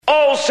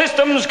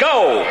systems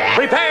go.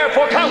 Prepare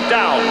for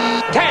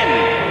countdown.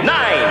 10,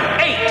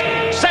 9,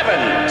 8,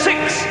 7,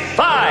 6,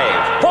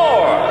 5,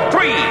 4,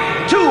 3,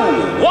 2,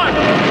 1.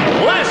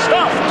 Blast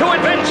off to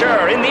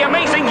adventure in the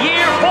amazing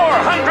year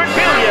 400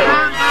 billion.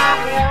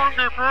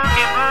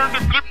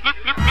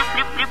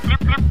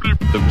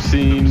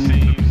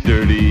 Obscene,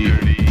 dirty,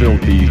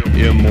 filthy,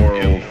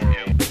 immoral.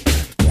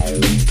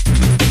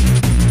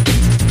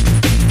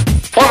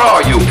 What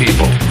are you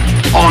people?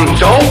 On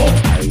dope?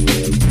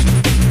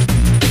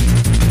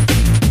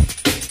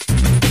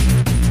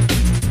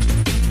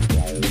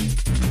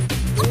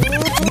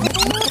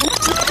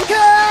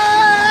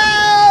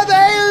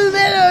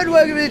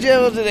 Welcome to the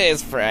channel. Today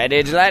is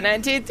Friday, July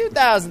 19th,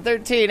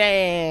 2013,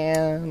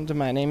 and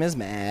my name is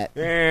Matt.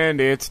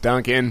 And it's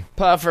Duncan.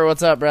 Puffer,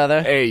 what's up,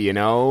 brother? Hey,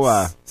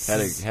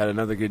 had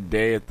another good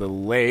day at the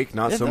lake.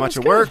 Not so much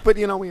at good. work, but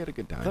we had a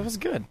good time. That was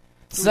good.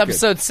 This is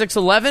episode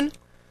 611,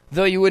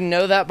 though you wouldn't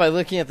know that by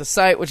looking at the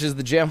site, which is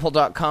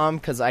thejamhole.com,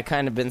 because I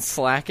kind of been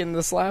slacking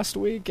this last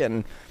week,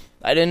 and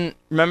I didn't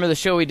remember the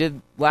show we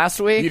did last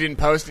week. You didn't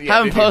post it yet?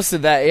 Haven't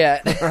posted that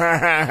yet.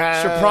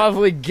 Should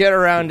probably get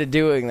around to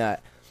doing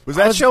that. Was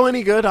that show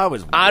any good? I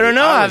don't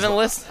know. I haven't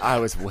listened. I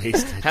was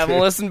wasted. Haven't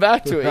listened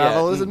back to it yet.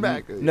 Haven't listened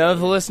back to it. None of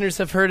the listeners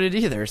have heard it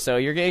either, so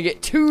you're going to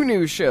get 2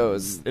 new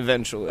shows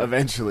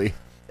eventually.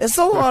 It's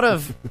a lot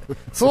of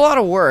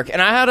work,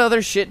 and I had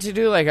other shit to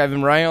do. Like, I've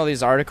been writing all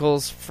these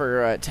articles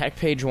for Tech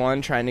Page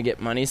One, trying to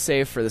get money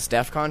saved for this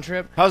DEF CON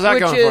trip. How's that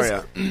going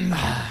for you?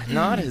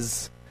 Not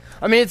as...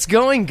 I mean, it's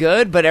going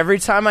good, but every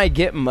time I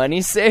get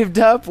money saved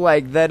up,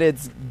 like, then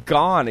it's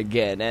gone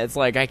again. And it's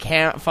like, I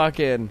can't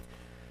fucking...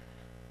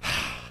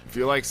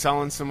 Feel like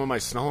selling some of my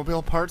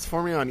snowmobile parts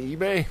for me on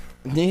eBay?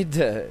 Need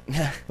to...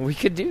 We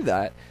could do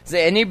that. Does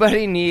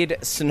anybody need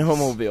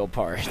snowmobile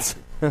parts?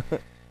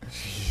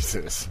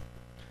 Jesus.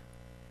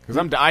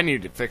 Because I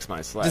need to fix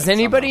my sled. Does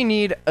anybody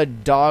need a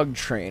dog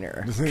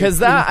trainer?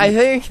 Because I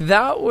think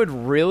that would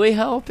really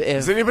help.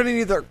 Does anybody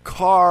need their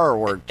car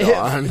worked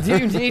on? Do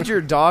you need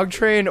your dog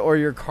trained or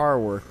your car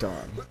worked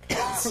on?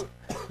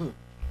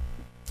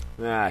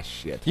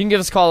 Shit. You can give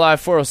us a call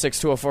live,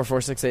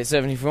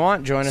 406-204-4687 if you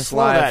want. Join us Slow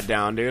live. that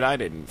down, dude. I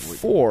didn't.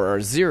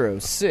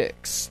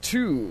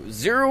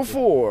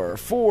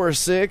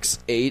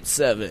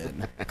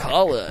 406-204-4687.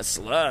 Call us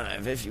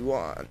live if you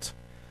want.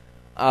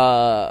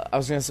 What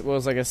was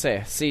I gonna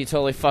say? See, you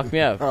totally fucked me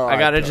up. I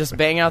gotta just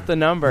bang out the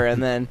number,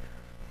 and then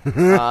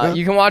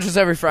you can watch us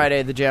every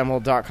Friday at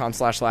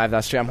thejamhole.com/live.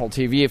 That's Jamhole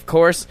TV, of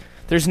course.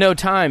 There's no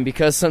time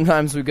because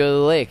sometimes we go to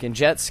the lake and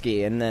jet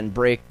ski and then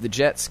break the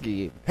jet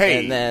ski. Hey,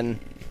 and then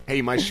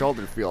my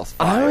shoulder feels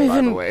fine,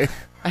 by the way.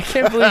 I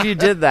can't believe you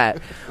did that.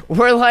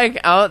 We're like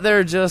out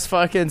there just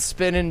fucking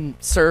spinning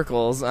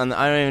circles, and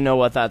I don't even know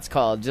what that's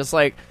called. Just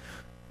like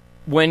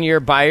when you're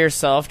by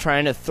yourself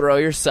trying to throw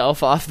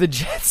yourself off the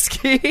jet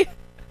ski.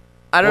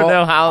 I don't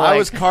know how. I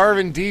was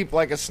carving deep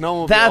like a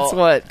snowmobile. That's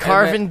what,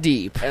 carving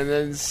deep. And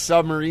then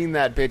submarine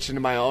that bitch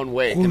into my own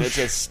wake, and it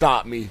just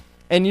stopped me.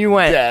 And you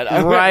went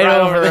right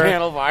over the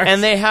handlebars.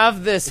 And they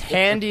have this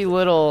handy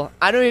little...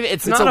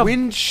 It's not a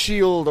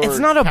windshield or... It's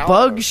not a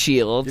bug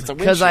shield, it's a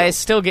because I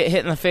still get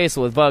hit in the face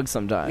with bugs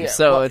sometimes.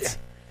 Yeah,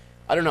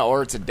 I don't know,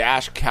 or it's a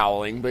dash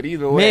cowling, but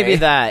either way... Maybe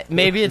that.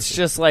 Maybe it's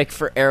just like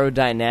for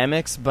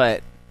aerodynamics,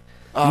 but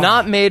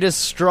not made as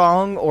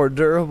strong or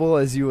durable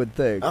as you would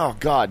think. Oh,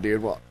 God,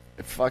 dude. Well,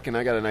 I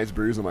got a nice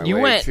bruise on my leg,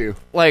 too. You went,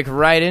 like,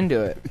 right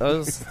into it. That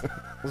was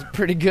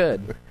pretty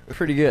good.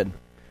 Pretty good.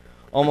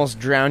 Almost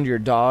drowned your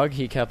dog.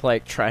 He kept,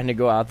 like, trying to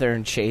go out there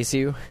and chase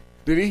you.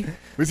 Did he?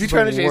 Was he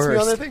trying to chase me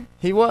on that thing?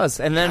 He was.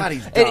 And then God,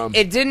 he's dumb.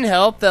 It didn't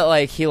help that,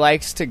 like, he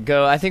likes to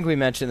go... I think we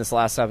mentioned this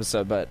last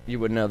episode, but you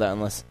wouldn't know that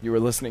unless you were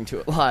listening to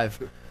it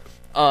live.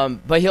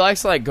 But he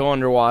likes to, like, go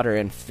underwater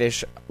and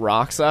fish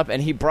rocks up.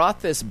 And he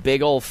brought this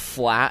big old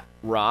flat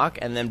rock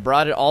and then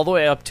brought it all the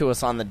way up to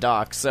us on the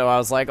dock. So I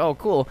was like, oh,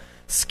 cool.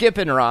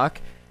 Skipping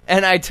rock.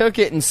 And I took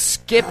it and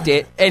skipped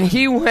it. And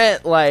he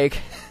went, like...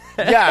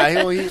 Yeah,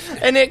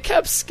 and it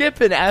kept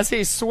skipping as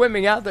he's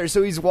swimming out there,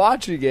 so he's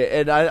watching it,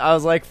 and I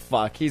was like,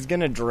 fuck, he's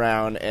gonna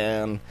drown,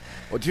 and...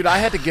 Well, dude, I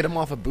had to get him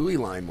off a buoy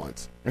line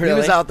once. Really? He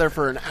was out there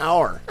for an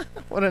hour.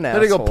 What an I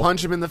asshole. had to go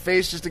punch him in the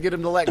face just to get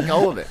him to let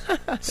go of it.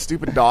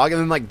 Stupid dog,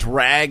 and then, like,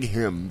 drag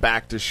him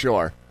back to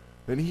shore.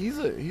 And he's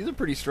a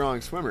pretty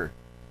strong swimmer,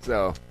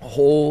 so...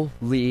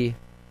 Holy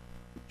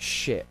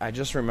shit, I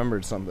just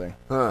remembered something.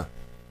 Huh.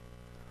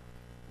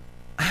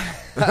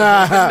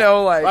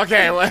 No, like...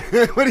 Okay,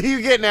 what are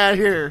you getting at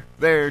here,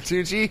 there,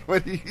 Tucci?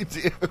 What do you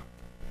do?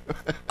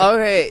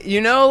 Okay, you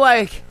know,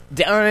 like,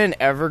 down in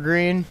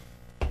Evergreen,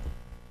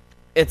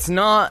 it's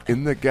not...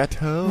 In the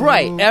ghetto?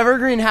 Right,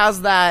 Evergreen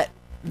has that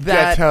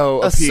that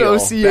Ghetto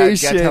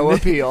association, appeal. That ghetto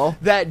appeal.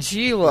 that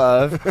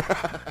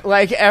G-Love,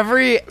 like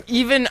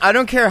even I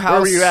don't care how.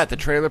 Where were you at? The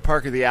trailer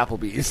park or the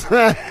Applebee's?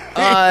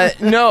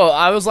 No,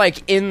 I was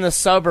like in the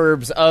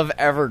suburbs of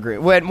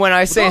Evergreen. When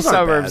I say those aren't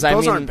suburbs, bad. I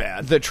Those mean aren't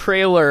bad. the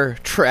trailer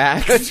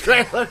track.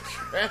 Trailer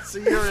track. So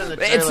you're in the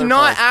trailer It's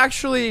not park.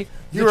 actually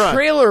You the were on-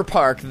 trailer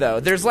park though.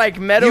 There's like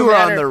Meadow You were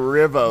on Manor. the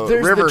river.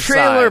 There's Riverside. the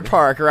trailer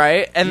park,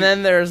 right? And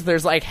then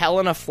there's like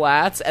Helena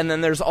Flats, and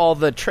then there's all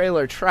the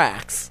trailer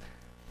tracks.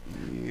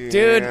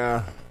 Dude,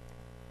 Yeah.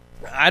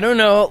 I don't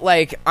know,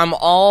 like, I'm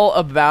all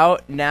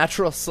about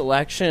natural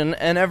selection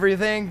and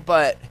everything,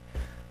 but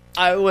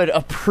I would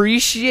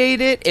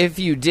appreciate it if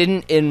you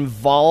didn't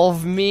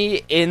involve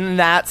me in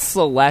that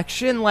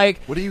selection.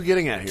 Like, What are you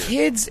getting at here?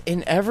 kids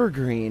in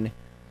Evergreen,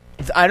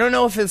 I don't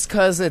know if it's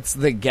because it's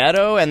the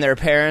ghetto and their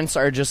parents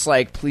are just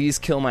like, please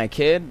kill my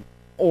kid,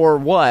 or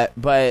what,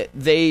 but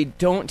they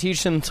don't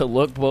teach them to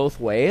look both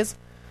ways.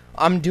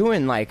 I'm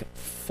doing like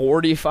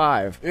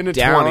 45 In a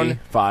down.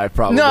 25,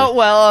 probably. No,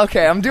 well,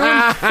 okay, I'm doing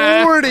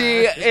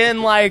 40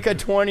 in like a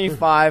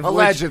 25.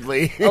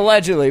 Allegedly.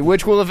 Allegedly,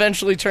 which will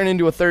eventually turn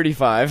into a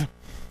 35.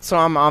 So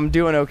I'm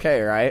doing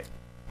okay, right?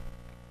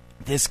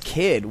 This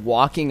kid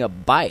walking a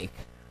bike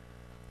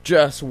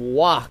just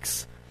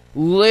walks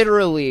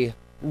literally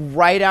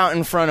right out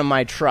in front of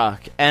my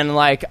truck, and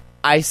like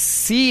I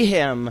see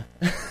him.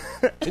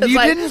 And you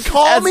didn't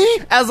call me?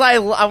 As I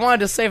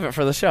wanted to save it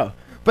for the show.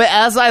 But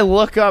as I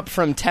look up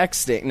from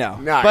texting, no.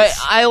 Nice.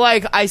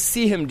 But I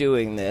see him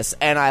doing this,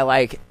 and I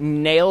like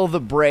nail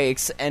the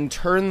brakes and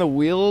turn the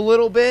wheel a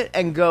little bit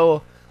and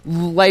go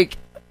like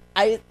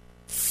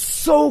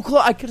so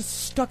close. I could have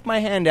stuck my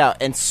hand out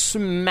and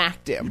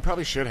smacked him. You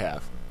probably should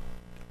have.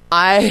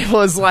 I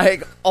was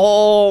like,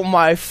 oh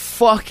my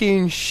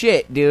fucking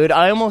shit, dude.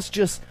 I almost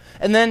just...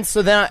 And then,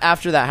 so then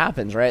after that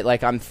happens, right?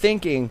 Like, I'm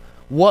thinking,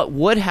 what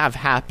would have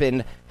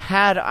happened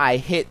had I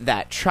hit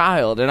that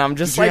child? And I'm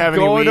just Did you like have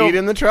going any weed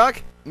in the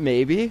truck?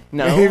 Maybe.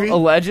 No. Maybe?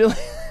 Allegedly.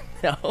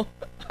 No.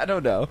 I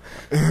don't know.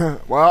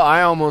 Well,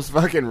 I almost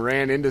fucking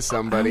ran into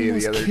somebody I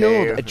almost the other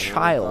killed day. a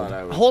child.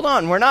 I was- Hold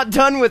on, we're not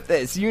done with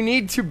this. You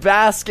need to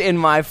bask in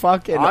my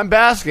fucking... I'm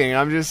basking.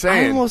 I'm just I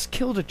saying. almost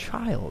killed a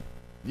child.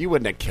 You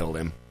wouldn't have killed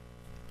him.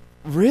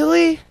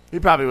 Really? He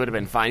probably would have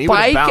been fine. He would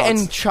have Bike bounced.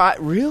 and child...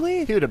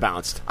 Really? He would have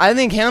bounced. I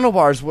think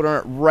handlebars would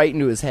have went right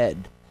into his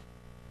head.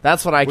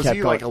 That's what I Was kept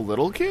he going. like a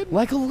little kid?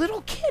 Like a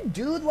little kid,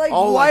 dude. Like,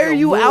 Oh, why like are a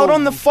you little- out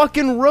on the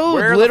fucking road,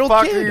 Where little the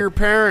fuck kid? are your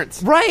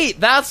parents? Right,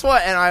 that's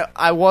what. And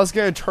I was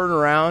gonna turn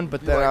around, but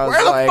then I was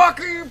Where like, the fuck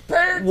are your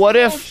parents? what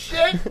you if?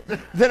 little shit?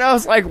 Then I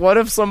was like, what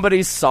if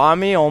somebody saw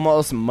me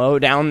almost mow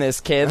down this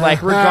kid, like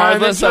And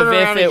regardless then of turn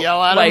if around it, and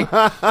yell at like,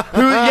 him.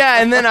 who?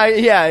 Yeah, and then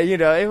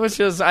it was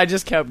just, I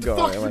just kept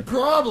going. What's the Like,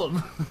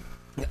 problem?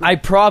 I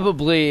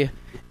probably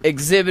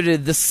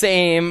exhibited the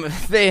same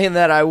thing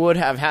that I would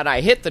have had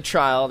I hit the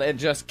child and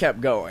just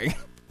kept going.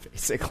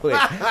 Basically.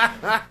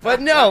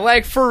 But no,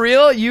 like, for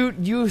real,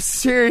 you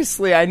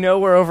seriously, I know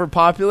we're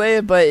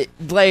overpopulated, but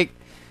like,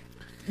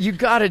 you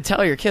gotta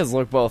tell your kids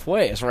look both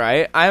ways,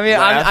 right? I mean,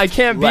 Left, I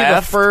can't be the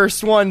left.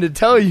 first one to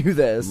tell you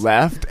this.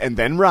 Left and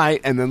then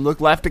right and then look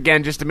left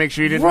again just to make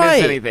sure you didn't Right.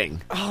 miss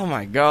anything. Oh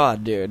my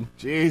god, dude.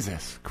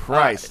 Jesus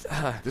Christ.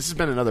 This has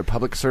been another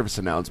public service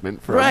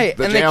announcement from Right,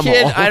 the and Jam the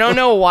kid, Hall. I don't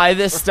know why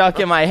this stuck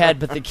in my head,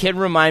 but the kid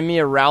reminded me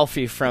of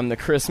Ralphie from the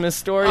Christmas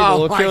Story, the Oh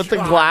little my kid with the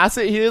God.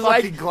 glasses. He was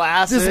Fucking like,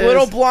 glasses. this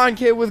little blonde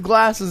kid with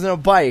glasses and a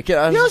bike. And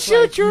I was You'll just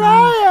shoot like, your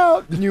eye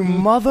out. you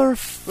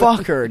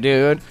motherfucker,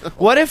 dude.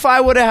 What if I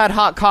would have had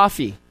hot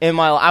coffee in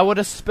my life? I would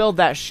have spilled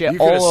that shit You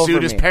all could have over sued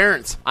me. his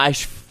parents. I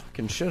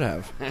fucking should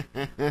have.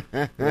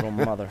 Little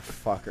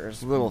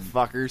motherfuckers. Little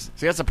fuckers.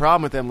 See, that's the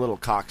problem with them little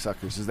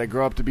cocksuckers is they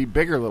grow up to be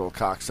bigger little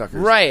cocksuckers.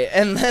 Right,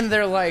 and then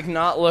they're like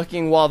not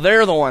looking while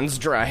they're the ones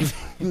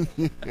driving.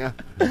 Yeah.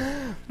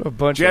 A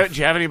bunch Did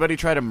you have anybody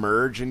try to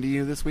merge into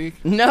you this week?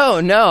 No,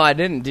 I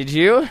didn't. Did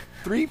you?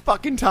 3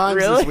 fucking times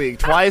Really? this week.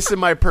 Twice in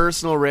my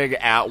personal rig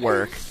at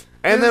work.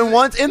 And then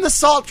once in the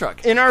salt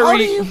truck. In our How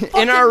do you in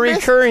fucking our miss-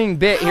 recurring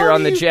bit how here do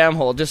on the you- Jam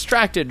Hole,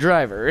 distracted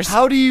drivers.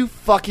 How do you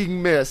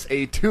fucking miss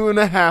a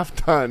 2.5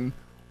 ton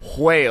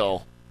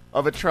whale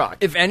of a truck?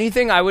 If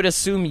anything, I would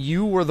assume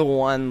you were the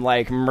one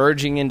like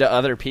merging into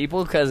other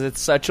people because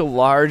it's such a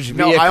large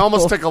No, vehicle. I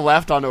almost took a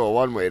left onto a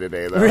one-way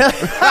today, though. Really?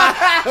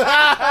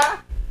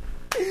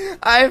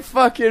 I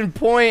fucking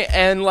point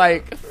and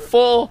like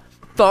full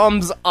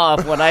thumbs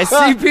up when I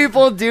see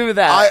people do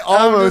that. I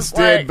I'm almost just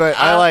did, like, but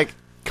I like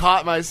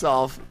caught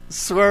myself,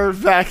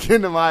 swerved back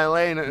into my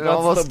lane, and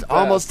That's the best.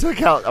 almost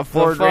took out a the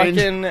Ford fucking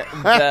Ranger.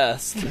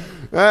 best.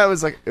 That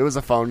was like it was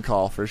a phone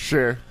call for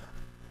sure.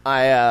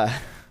 I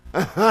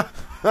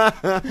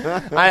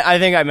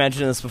think I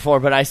mentioned this before,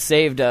 but I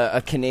saved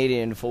a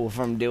Canadian fool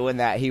from doing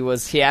that. He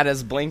had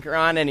his blinker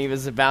on and he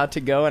was about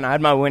to go, and I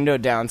had my window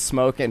down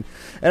smoking,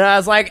 and I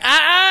was like,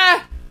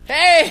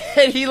 hey,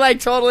 and he like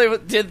totally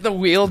did the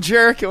wheel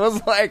jerk. It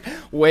was like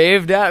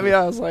waved at me.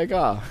 I was like,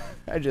 oh,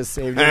 I just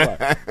saved you,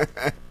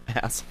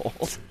 asshole.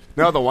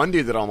 No, the one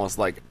dude that almost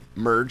like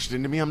merged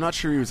into me. I'm not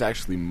sure he was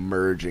actually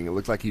merging. It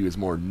looked like he was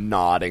more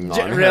nodding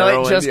on Really?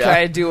 heroin. Just Yeah.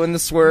 kind of doing the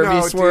swervy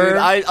No, swerve? dude,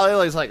 I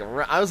always like.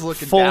 I was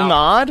looking Full down.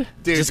 nod?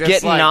 Dude, just just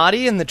getting like-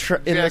 naughty in the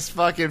Just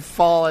fucking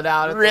falling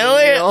out. At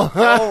Really? The wheel.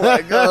 Oh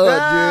my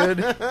god,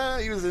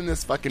 dude! He was in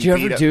this fucking. Did you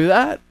ever beat-up- do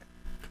that?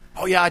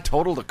 Oh yeah, I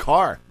totaled a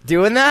car.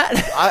 Doing that?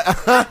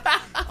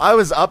 I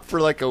was up for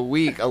like a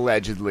week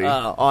allegedly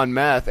Oh. on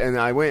meth, and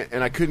I went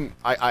and I couldn't.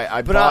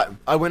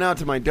 I went out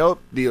to my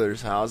dope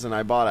dealer's house and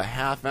I bought a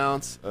half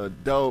ounce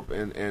of dope,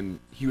 and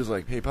he was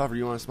like, "Hey Puffer,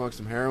 you want to smoke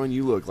some heroin?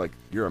 You look like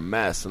you're a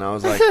mess." And I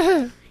was like,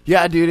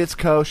 "Yeah, dude, it's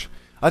kosher.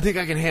 I think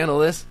I can handle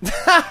this."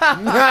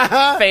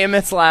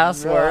 Famous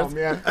last Oh, words.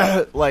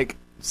 man. Like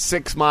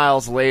 6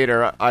 miles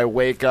later, I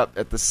wake up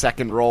at the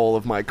second roll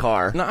of my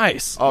car.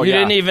 Nice. Oh, you yeah.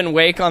 didn't even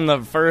wake on the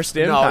first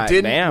impact. No,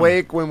 didn't Damn.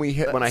 wake when I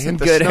hit Some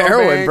the good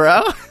heroin, snowbank.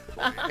 bro.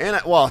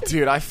 And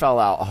dude, I fell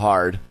out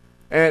hard.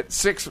 And at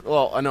 6,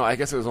 no, I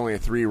guess it was only a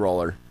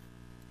 3-roller.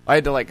 I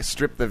had to like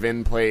strip the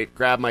VIN plate,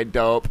 grab my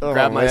dope,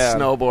 grab my man.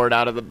 snowboard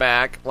out of the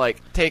back,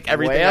 like take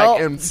everything Well, I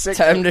can. Six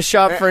time to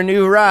shop for a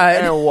new ride.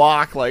 and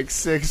walk like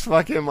 6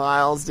 fucking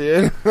miles,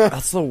 dude.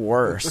 That's the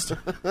worst.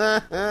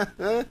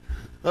 I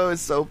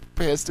was so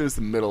pissed. It was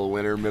the middle of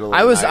winter, middle of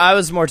I the night.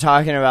 was more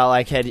talking about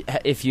like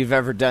if you've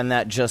ever done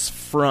that just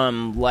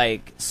from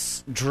like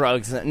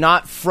drugs,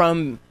 not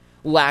from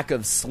lack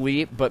of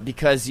sleep, but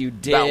because you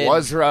did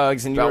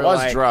drugs and you that were was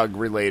like, drug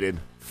related.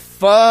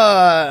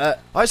 fuck,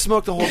 I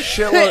smoked a whole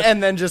shitload.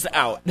 and then just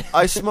out.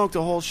 I smoked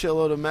a whole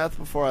shitload of meth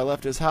before I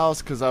left his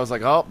house because I was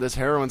like, "Oh, this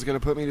heroin's gonna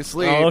put me to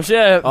sleep." Oh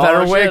shit!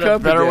 Better wake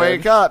up. Better again.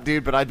 wake up,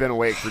 dude. But I'd been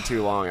awake for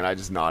too long, and I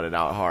just nodded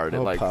out hard at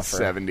Oh, like Puffer.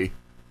 70.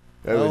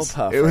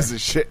 Puffer. It was a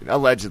shit.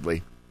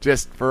 Allegedly,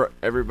 just for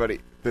everybody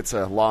that's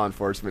a law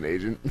enforcement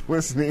agent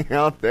listening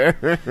out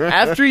there.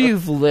 After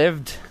you've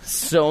lived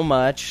so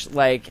much,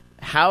 like,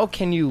 how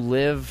can you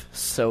live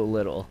so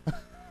little?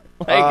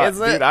 Like,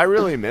 dude, I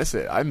really miss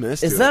it. I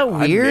miss. Is doing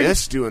that it. weird? I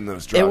miss doing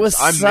those drugs. It was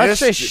I such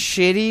missed a it.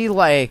 shitty,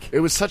 like. It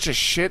was such a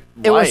shit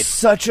life. It was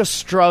such a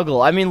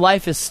struggle. I mean,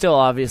 life is still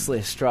obviously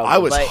a struggle. I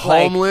was Like,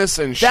 homeless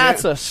and shit.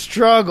 that's a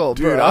struggle,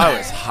 Dude, bro. I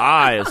was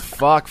high as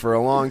fuck for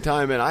a long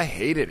time, and I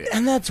hated it.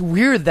 And that's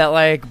weird that,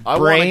 like, I wanna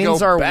brains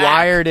go are back.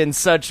 wired in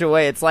such a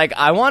way. It's like,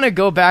 I want to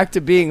go back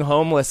to being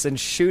homeless and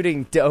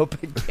shooting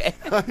dope again.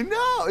 I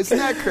know, isn't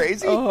that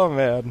crazy? Oh,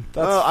 man.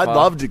 That's I'd fun.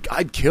 love to.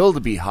 I'd kill to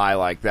be high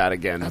like that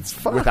again. That's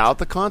fucked. without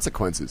the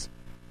consequences.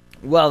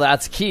 Well,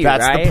 that's key,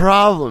 That's right? the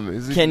problem.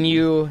 Is it, Can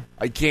you...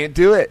 I can't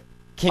do it.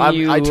 Can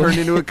you... I turned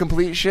into a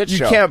complete shit You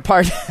show. can't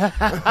part...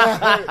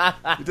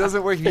 It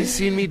doesn't work. Have you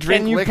seen me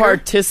drink Can you liquor?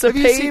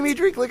 participate? Have you seen me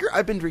drink liquor?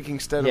 I've been drinking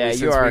steadily Yeah,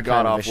 since you are we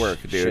got kind of off a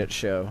work, dude. shit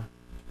show.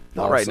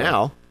 Not right also.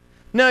 now.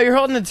 No, you're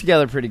holding it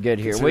together pretty good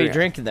here. What are you Considering-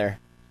 drinking there?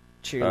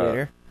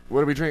 Cheerleader. What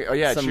do we drink? Oh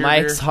yeah, Some cheerleader.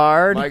 Mike's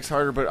Hard. Mike's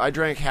Harder, but I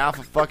drank half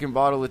a fucking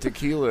bottle of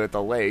tequila at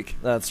the lake.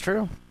 That's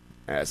true.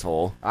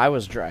 Asshole. I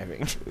was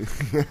driving.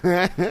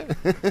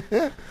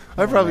 I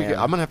probably. man.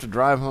 I'm gonna have to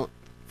drive home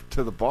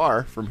to the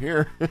bar from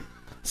here.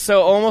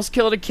 So, almost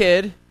killed a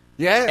kid,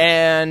 Yeah.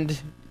 and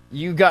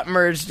you got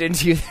merged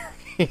into...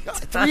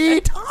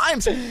 3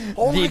 times.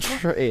 Oh The my God.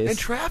 trace. And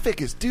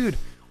traffic is, dude.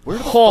 Where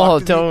the Oh, fuck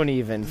did don't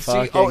even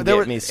fucking there get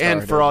were- me started.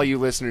 And for all you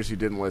listeners who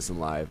didn't listen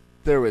live,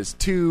 there was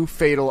 2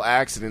 fatal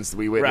accidents that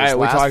we witnessed Right,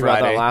 we last talked Friday.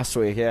 about that last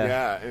week, yeah.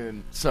 Yeah,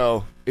 and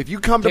so if you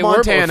come to They were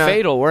Montana, both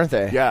fatal, weren't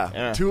they?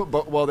 yeah, 2.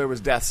 But well, there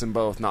was deaths in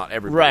both. Not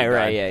everybody.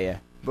 Right, died. yeah.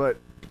 But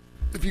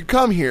if you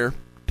come here,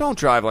 don't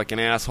drive like an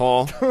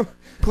asshole.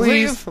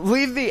 Please.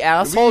 Leave the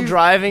asshole Leave-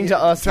 driving to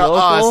us to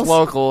locals. us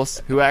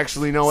locals who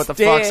actually know what the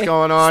fuck's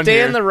going on Stay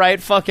here. in the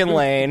right fucking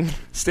lane.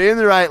 Stay in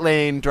the right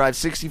lane, drive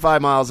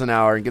 65 miles an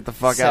hour, and get the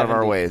fuck out of our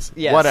 70. ways.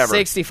 Yeah, Whatever.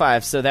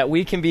 65, so that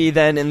we can be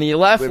then in the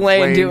left With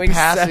lane doing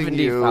passing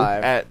you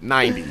 75. at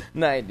 90.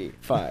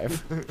 95.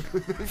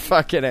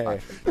 Fucking A.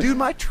 Dude,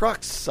 my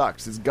truck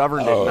sucks. It's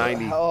governed at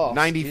 90, Oh,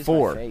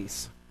 94. excuse my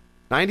face.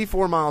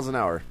 94 miles an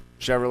hour.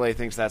 Chevrolet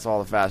thinks that's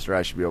all the faster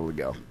I should be able to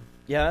go.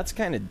 Yeah, that's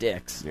kind of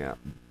dicks. Yeah.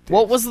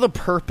 What was the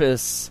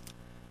purpose?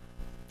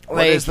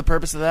 What is the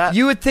purpose of that?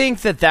 You would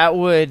think that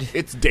would...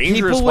 It's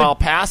dangerous people would- while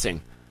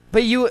passing.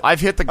 But you... I've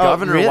hit the Oh,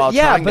 governor really? while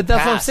yeah, trying but to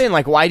that's what I'm pass. saying.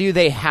 Like, why do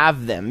they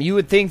have them? You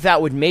would think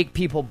that would make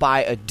people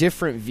buy a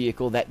different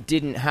vehicle that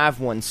didn't have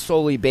one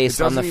solely It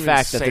based on the doesn't even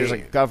fact that say- there's a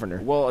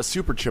governor. Well, a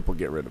super chip will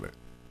get rid of it.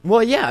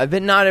 Well, yeah,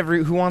 but not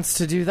every... Who wants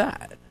to do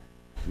that?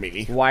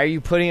 Me. Why are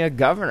you putting a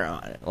governor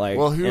on it? Like,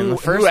 Well, in the who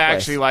first place?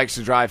 actually likes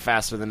to drive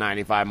faster than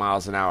 95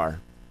 miles an hour?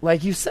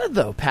 Like you said,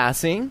 though,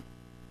 passing.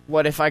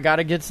 What if I got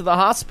to get to the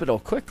hospital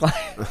quickly?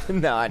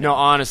 No, I know. No,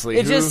 honestly.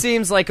 It who- just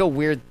seems like a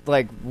weird,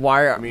 like,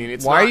 why mean,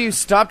 it's why are not- you...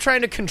 Stop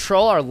trying to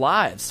control our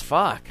lives.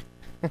 Fuck.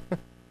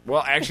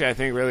 Well, actually, I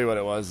think really what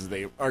it was is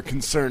they are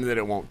concerned that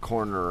it won't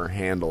corner or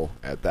handle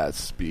at that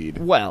speed.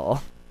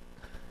 Well,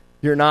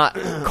 you're not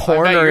I bet your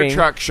cornering...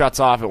 truck shuts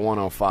off at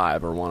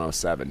 105 or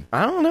 107.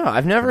 I don't know.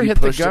 I've never Have you hit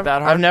the pushed it governor.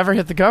 that hard? I've never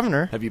hit the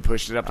governor. Have you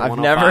pushed it up to I've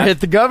 105? never hit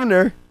the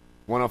governor.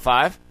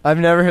 105? I've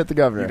never hit the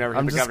governor. You've never hit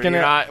I'm the just governor. gonna.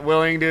 You're not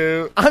willing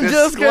to I'm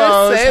just gonna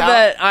disclose say how-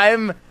 that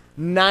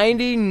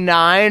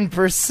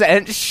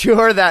 99%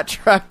 sure that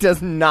truck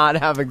does not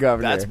have a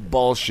governor. That's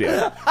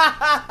bullshit.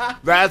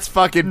 That's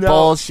fucking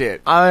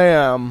bullshit. I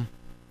am.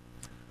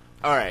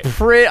 All right.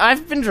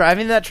 I've been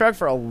driving that truck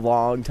for a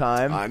long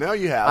time. I know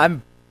you have.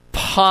 I'm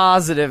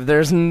positive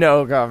there's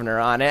no governor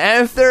on it.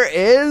 And if there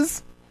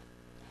is,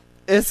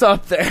 it's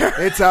up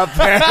there. It's up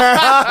there.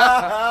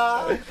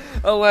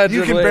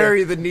 Allegedly. You can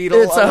bury the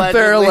needle. It's up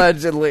there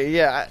allegedly,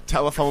 yeah.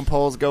 Telephone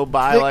poles go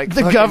by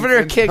The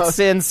governor kicks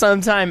in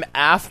sometime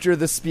after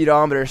the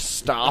speedometer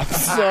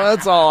stops. So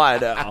that's all I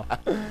know.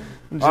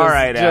 All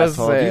right,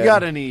 asshole. saying. You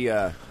got any...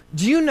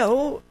 Do you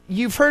know,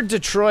 you've heard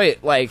Detroit,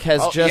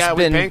 has just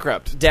been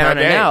bankrupt. down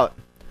Today. and out.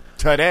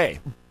 Today.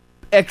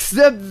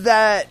 Except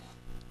that,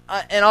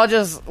 and I'll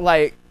just,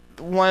 one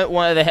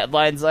of the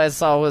headlines I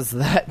saw was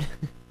that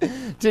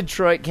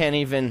Detroit can't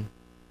even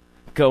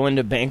go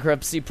into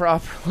bankruptcy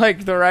proper,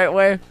 the right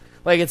way.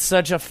 It's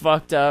such a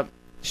fucked up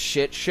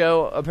shit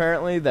show,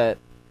 apparently, that,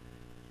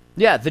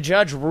 the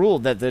judge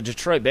ruled that the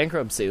Detroit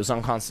bankruptcy was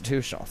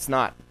unconstitutional. It's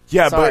not.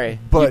 Yeah, sorry,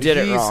 but you did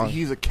it wrong.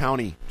 He's a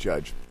county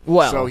judge.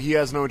 Well, so he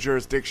has no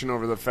jurisdiction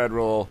over the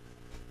federal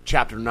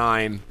Chapter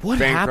 9 what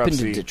bankruptcy. happened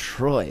to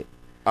Detroit?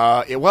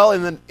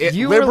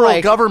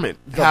 Liberal government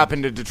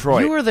happened to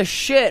Detroit. You were the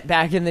shit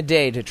back in the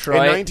day, Detroit.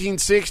 In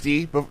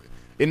 1960...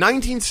 In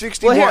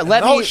 1961... Well, here,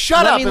 let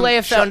me lay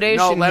a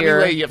foundation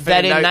here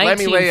that in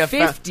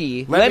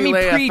 1950... Let me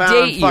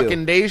predate you.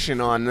 Foundation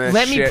on this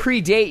Let me shit.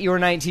 predate your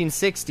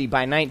 1960. By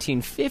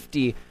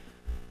 1950,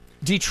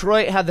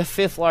 Detroit had the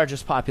 5th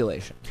largest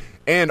population.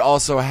 And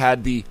also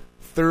had the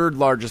 3rd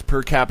largest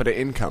per capita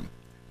income.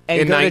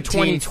 And in go to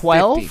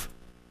 2012,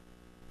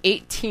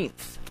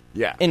 18th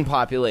yeah. in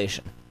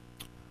population.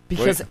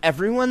 Because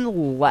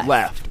everyone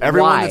left.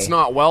 Everyone Why? that's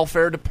not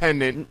welfare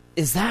dependent.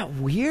 Is that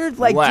weird?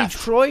 Left.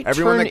 Detroit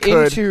Everyone turned that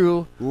could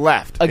into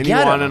left. a and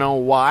ghetto. You want to know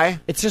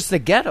why? It's just the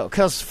ghetto,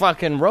 because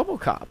fucking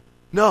RoboCop.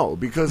 No,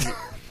 because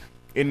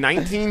in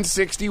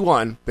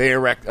 1961, they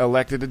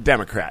elected a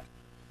Democrat.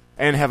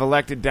 And have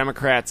elected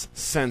Democrats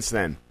since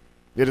then.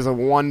 It is a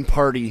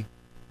one-party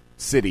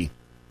city.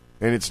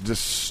 And it's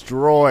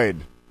destroyed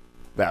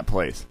that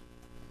place.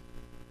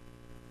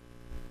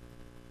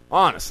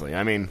 Honestly,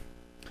 I mean...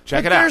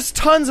 Check it out. There's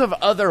tons of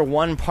other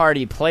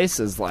one-party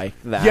places like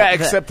that. Yeah,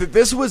 except that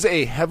this was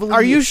a heavily...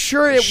 Are you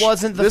sure it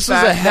wasn't the This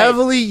was a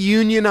heavily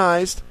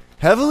unionized,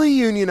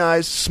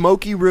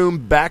 smoky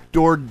room,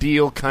 backdoor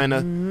deal kind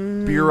of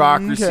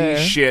bureaucracy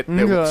shit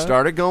that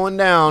started going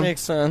down.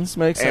 Makes sense.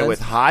 And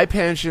with high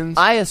pensions.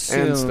 I and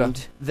assumed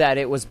stuff. that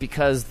it was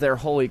because their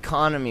whole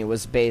economy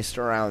was based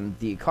around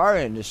the car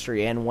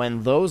industry, and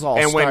when those all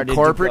started when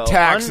corporate to go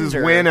taxes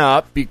under, went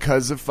up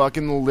because of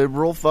fucking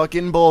liberal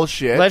fucking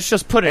bullshit. Let's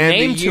just put a and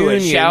name the to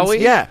unions, it, shall we?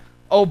 Yeah.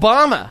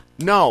 Obama.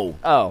 No.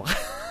 Oh.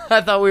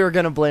 I thought we were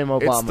going to blame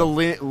Obama. It's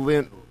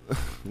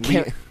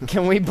the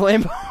Can we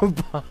blame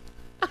Obama?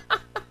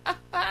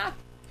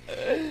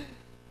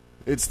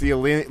 It's the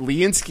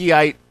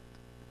Lewinskyite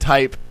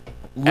type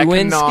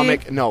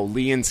economic... No,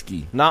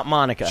 Lewinsky. Not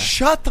Monica.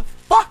 Shut the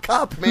fuck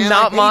up, man.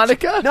 Not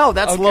Monica? You. No,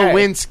 that's Okay.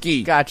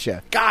 Lewinsky.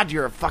 Gotcha. God,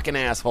 you're a fucking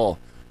asshole.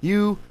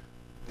 You...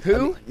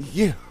 Who?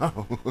 You...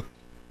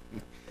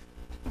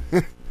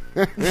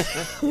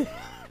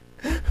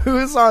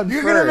 Who's on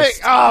You're first? gonna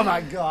make... Oh,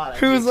 my God.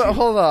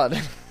 Hold on.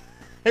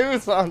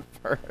 Who's on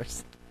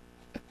first?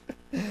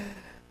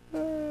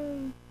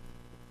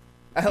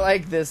 I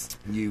like this.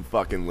 You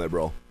fucking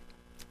liberal.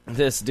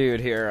 This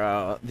dude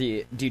here,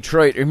 the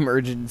Detroit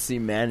emergency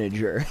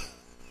manager.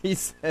 He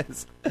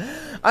says,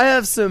 I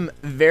have some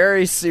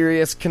very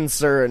serious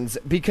concerns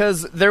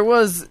because there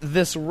was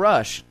this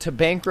rush to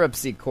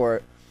bankruptcy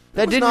court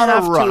that didn't not a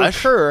have to rush.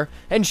 occur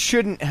and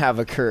shouldn't have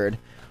occurred.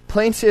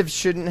 Plaintiffs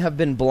shouldn't have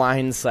been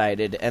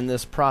blindsided, and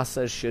this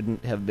process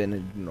shouldn't have been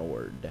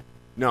ignored.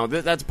 No,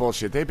 that's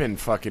bullshit. They've been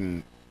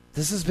fucking...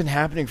 This has been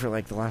happening for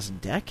like the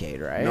last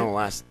decade, right? No,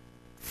 last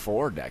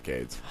 4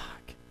 decades. Fuck.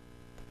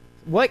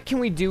 What can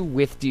we do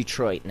with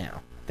Detroit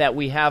now that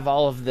we have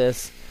all of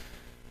this?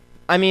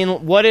 I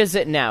mean, what is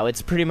it now?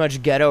 It's pretty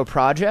much ghetto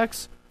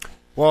projects?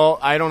 Well,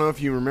 I don't know if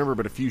you remember,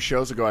 but a few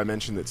shows ago I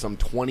mentioned that some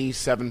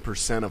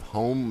 27% of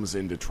homes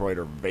in Detroit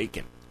are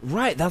vacant.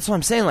 Right, that's what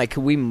I'm saying. Like,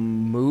 could we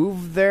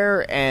move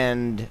there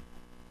and...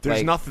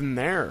 There's nothing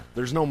there.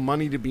 There's no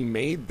money to be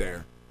made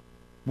there.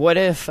 What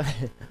if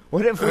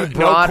we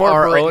brought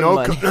our own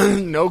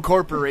money? No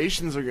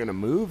corporations are going to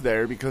move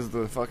there because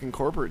the fucking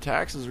corporate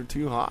taxes are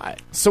too high.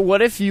 So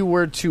what if you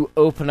were to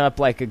open up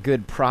like a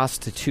good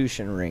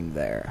prostitution ring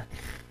there?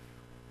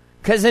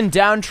 Because in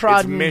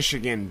downtrodden... It's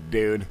Michigan,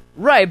 dude.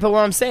 Right, but what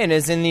I'm saying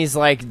is in these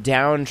like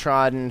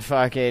downtrodden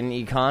fucking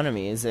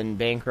economies and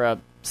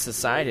bankrupt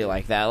society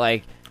like that,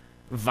 like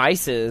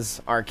vices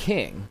are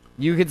king.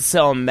 You could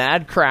sell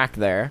mad crack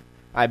there,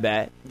 I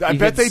bet. I You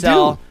bet could they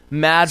sell do.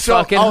 Mad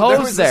fucking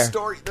hoes there.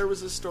 There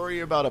was a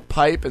story about a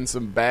pipe and a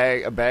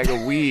bag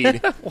of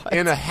weed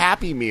in a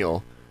Happy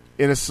Meal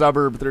in a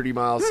suburb 30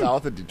 miles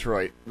south of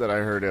Detroit that I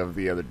heard of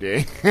the other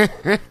day.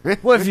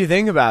 Well, if you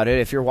think about it,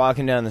 if you're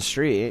walking down the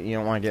street, you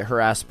don't want to get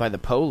harassed by the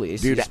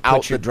police. Dude, You just out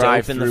put your the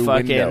dope in the drive-thru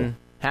fucking window.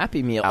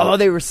 Happy Meal. Oh,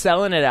 they were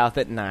selling it out.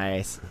 That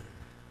nice.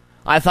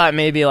 I thought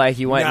maybe like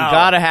you went and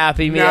got a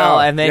Happy Meal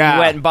and then you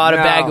went and bought a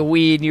bag of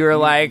weed and you were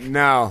like,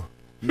 no,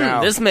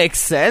 this makes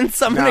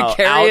sense. I'm going to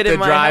carry it in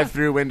my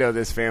drive-through window.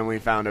 This family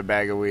found a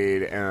bag of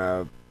weed and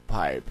a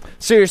pipe.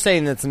 So you're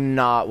saying that's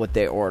not what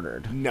they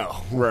ordered? No.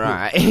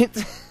 Right.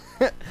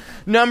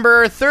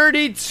 Number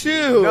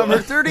 32. Number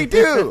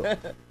 32.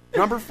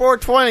 Number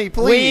 420,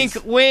 please.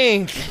 Wink,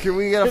 wink. Can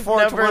we get a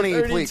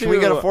 420, please? Can we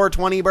get a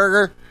 420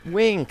 burger?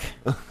 Wink.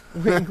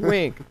 Wink,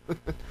 wink.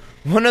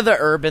 One of the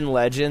urban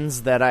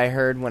legends that I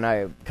heard when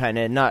I kind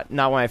of, not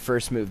when I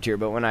first moved here,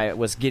 but when I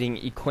was getting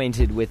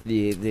acquainted with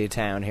the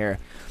town here,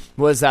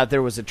 was that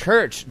there was a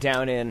church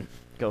down in,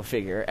 go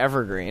figure,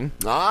 Evergreen,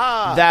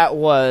 that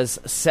was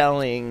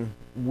selling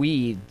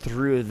weed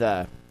through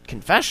the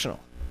confessional.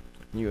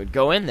 You would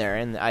go in there,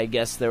 and I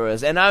guess there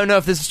was, and I don't know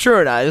if this is true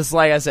or not. It's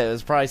like I said, it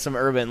was probably some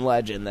urban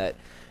legend that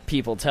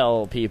people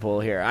tell people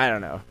here. I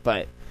don't know,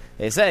 but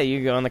they say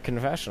you go in the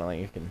confessional,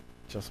 you can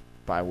just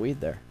buy weed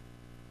there.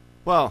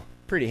 Well,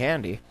 pretty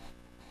handy.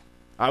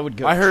 I would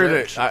go. I to heard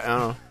church. it.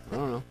 I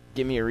don't know.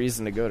 Give me a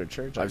reason to go to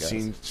church. I've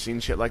seen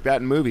shit like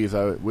that in movies.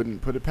 I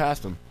wouldn't put it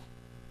past them.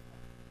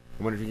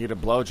 I wonder if you could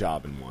get a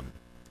blowjob in one.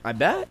 I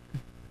bet.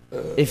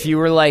 If you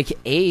were like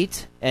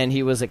 8 and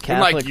he was a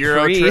Catholic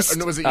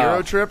priest, was it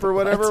Euro Trip or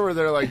whatever? Where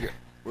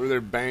they're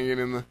banging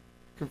in the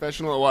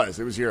confessional? It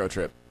was Euro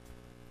Trip.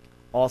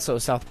 Also, a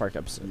South Park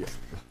episode. Yeah.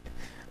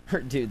 Her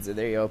dude's in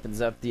there. He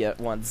opens up the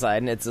one side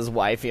and it's his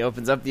wife. He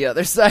opens up the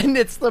other side and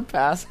it's the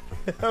past.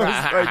 That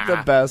was like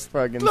the best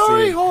fucking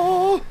Glory scene.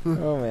 hole.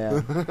 Oh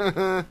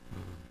man.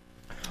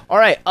 All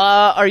right.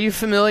 Are you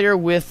familiar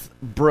with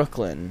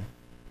Brooklyn?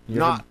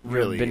 Not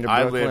really. Been to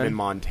I Brooklyn? live in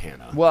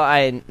Montana. Well,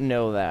 I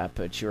know that,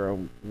 but you're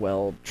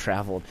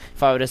well-traveled.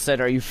 If I would have said,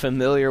 are you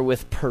familiar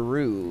with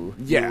Peru?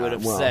 Yeah, you would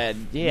have well, said,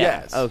 yeah.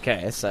 yes.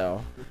 Okay,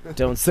 so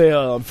don't say,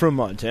 oh, I'm from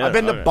Montana. I've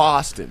been to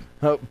Boston.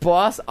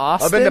 Austin?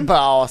 I've been to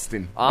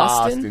Boston.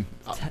 Austin?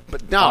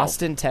 But no.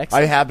 Austin, Texas?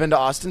 I have been to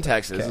Austin,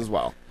 Texas as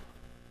well.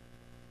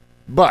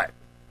 But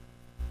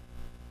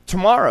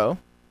tomorrow,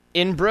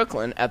 in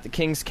Brooklyn, at the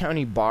Kings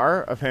County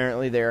Bar,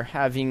 apparently they're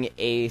having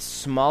a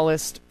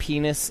smallest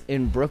penis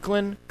in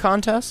Brooklyn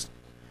contest.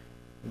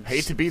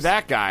 Hate to be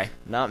that guy.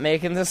 Not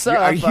making this up.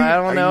 I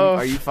don't know.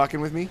 Are you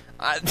fucking with me?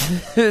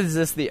 Is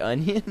this the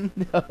Onion?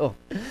 No.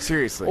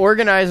 Seriously.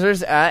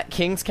 Organizers at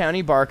Kings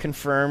County Bar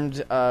confirmed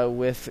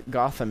with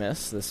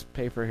Gothamist, this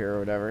paper here or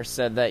whatever,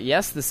 said that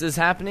yes, this is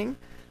happening.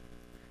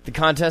 The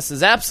contest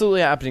is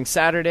absolutely happening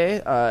Saturday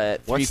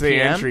at 3 What's p.m.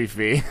 the entry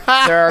fee?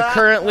 There are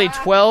currently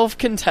 12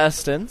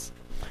 contestants.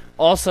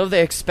 Also,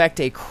 they expect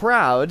a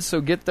crowd,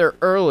 so get there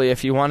early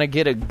if you want to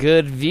get a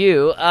good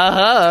view.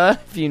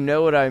 If you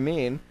know what I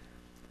mean.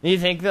 You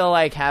think they'll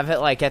like have it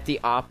like at the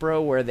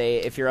opera where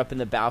if you're up in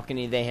the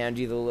balcony, they hand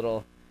you the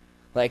little,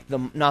 like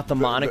not the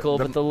monocle,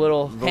 but the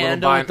little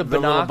handle with the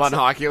little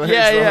binoculars.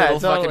 Yeah, the little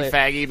totally. fucking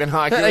faggy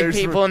binoculars. Like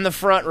people in the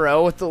front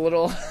row with the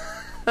little.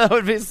 That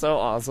would be so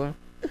awesome.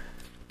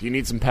 Do you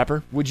need some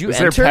pepper? Would you Is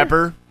enter? there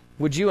pepper?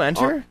 Would you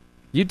enter?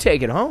 You'd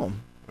take it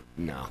home.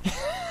 No.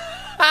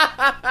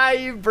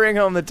 You bring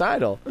home the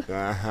title.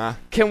 Uh-huh.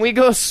 Can we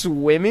go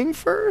swimming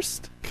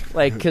first?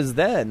 Like, because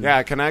then...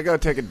 Yeah, can I go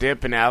take a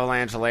dip in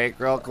Avalanche Lake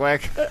real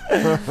quick?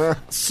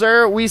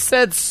 Sir, we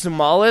said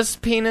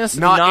smallest penis,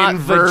 not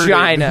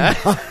vagina.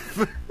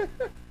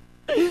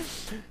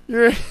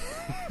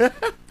 That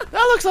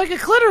looks like a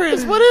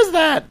clitoris. What is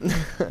that?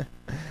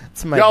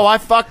 Yo, I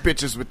fuck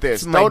bitches with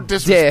this. Don't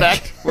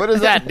disrespect. Dick. What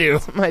does that do?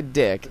 It's my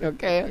dick.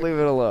 Okay, leave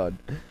it alone.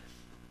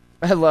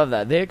 I love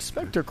that. They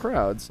expect a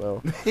crowd,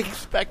 so... They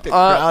expect a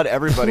crowd.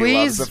 Everybody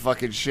loves please, the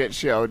fucking shit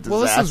show disaster.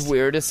 Well, this is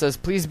weird. It says,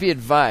 please be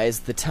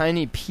advised, the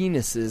tiny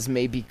penises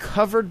may be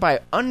covered by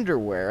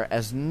underwear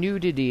as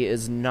nudity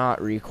is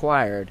not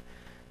required.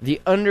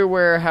 The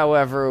underwear,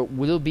 however,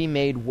 will be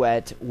made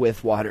wet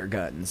with water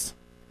guns.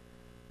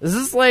 Is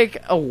this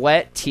like a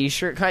wet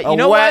t-shirt cut? You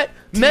know what?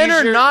 Men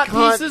are not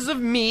pieces of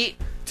meat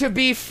to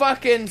be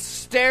fucking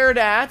stared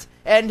at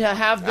and to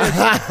have their...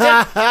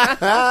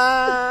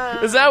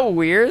 Is that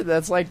weird?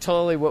 That's like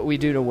totally what we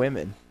do to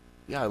women.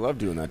 Yeah, I love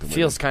doing that to women.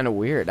 Feels kind of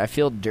weird. I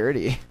feel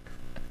dirty.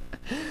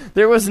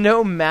 There was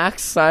no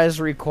max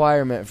size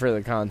requirement for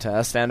the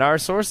contest, and our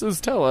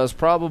sources tell us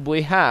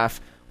probably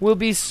half will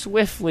be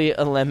swiftly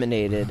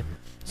eliminated.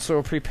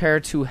 So prepare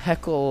to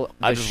heckle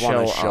the I just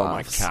want to show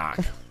my show-offs. cock.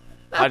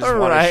 I just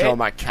want to show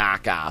my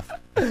cock off.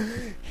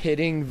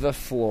 Hitting the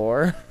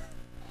floor.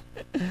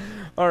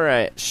 All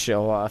right,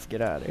 show off.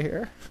 Get out of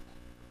here.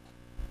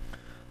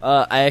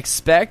 I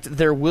expect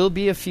there will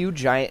be a few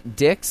giant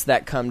dicks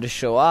that come to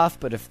show off,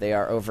 but if they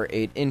are over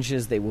 8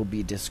 inches, they will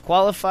be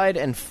disqualified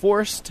and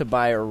forced to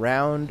buy a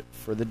round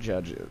for the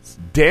judges.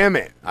 Damn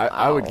it.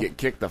 I would get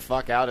kicked the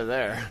fuck out of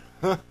there.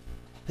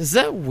 Is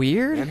that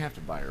weird? And have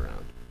to buy a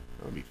round.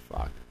 That would be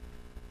fucked.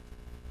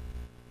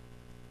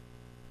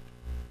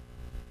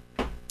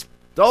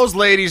 Those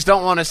ladies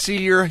don't want to see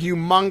your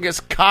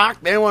humongous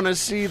cock. They want to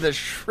see the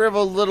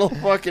shriveled little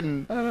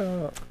fucking.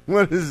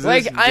 What does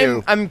this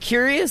do? I'm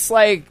curious,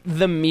 like,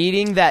 the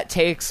meeting that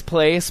takes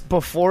place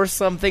before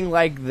something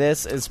like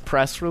this is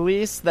press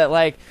released. That,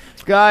 like,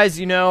 guys,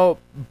 you know,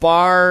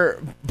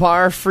 bar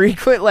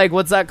frequent, like,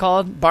 what's that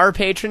called? Bar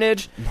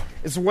patronage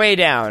is way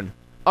down.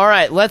 All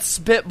right, let's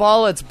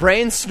spitball. Let's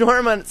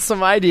brainstorm on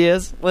some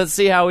ideas. Let's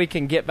see how we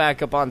can get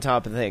back up on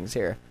top of things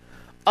here.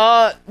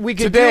 We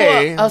could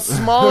Today, do a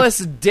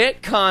smallest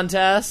dick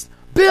contest.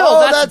 Bill,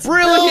 that's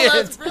brilliant.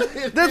 Bill, that's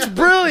brilliant. That's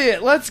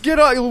brilliant.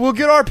 We'll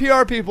get our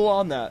PR people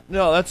on that.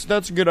 No,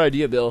 that's a good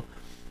idea, Bill.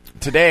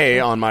 Today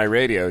on my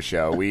radio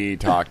show, we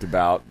talked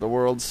about the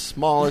world's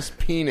smallest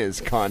penis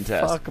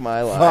contest. Fuck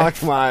my life.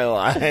 Fuck my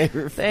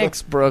life.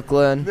 Thanks,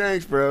 Brooklyn.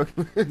 Thanks, bro.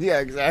 Yeah,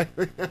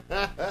 exactly.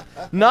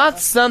 Not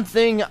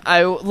something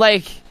I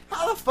like.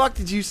 How the fuck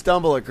did you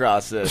stumble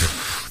across this?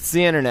 It's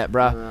the internet,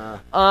 bro.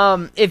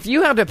 If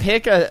you had to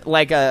pick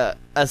a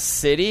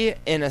city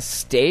in a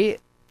state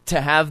to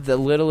have the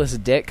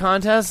littlest dick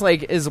contest,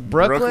 like, is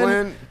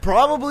Brooklyn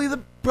probably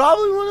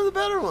one of the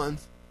better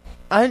ones.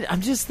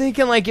 I'm just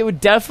thinking, like, it would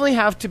definitely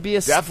have to be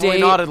a Definitely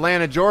state not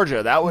Atlanta,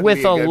 Georgia. That would with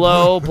be a good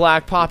low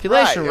black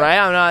population, Right, yeah. right?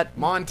 I'm not.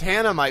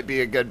 Montana might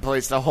be a good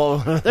place to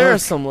hold. There are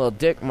some little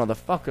dick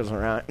motherfuckers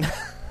around.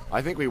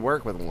 I think we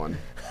work with one.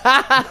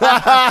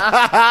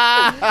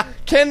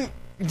 Can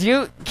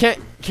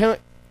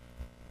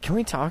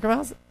we talk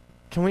about?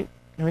 Can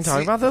we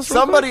talk about this?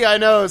 Somebody I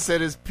know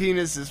said his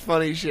penis is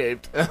funny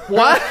shaped.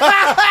 What?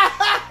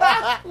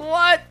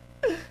 What?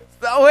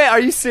 Oh, wait, are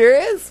you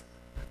serious?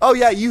 Oh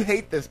yeah, you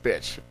hate this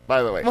bitch,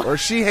 by the way, or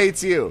she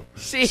hates you.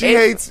 She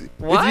hates.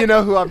 What? If you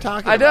know who I'm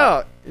talking I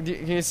about. don't.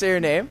 Can you say her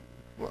name?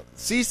 Well,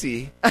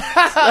 Cece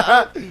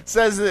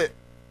says that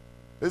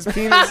his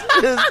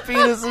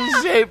penis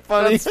is shaped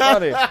funny. That's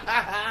funny.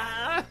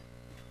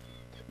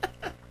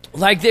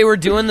 Like they were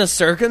doing the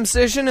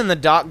circumcision, and the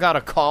doc got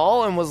a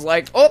call and was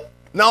like, "Oh,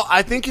 No,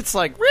 I think it's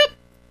like rip,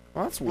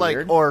 well, that's like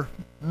weird." or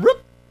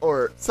rip,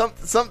 or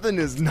something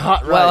is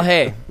not right. Well,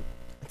 hey,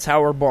 it's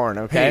how we're born,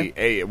 okay?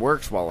 Hey, it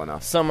works well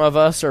enough. Some of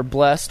us are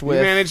blessed You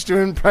with. managed to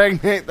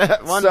impregnate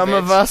that one. Some bitch.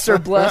 of us are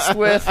blessed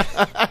with.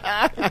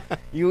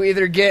 You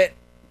either get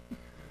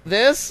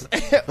this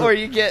or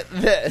you get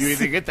this. You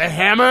either get the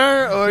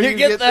hammer or You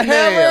get the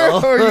hammer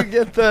nail. or you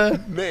get the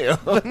nail.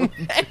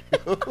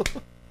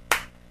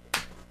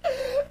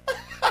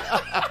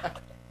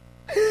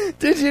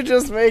 Did you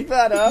just make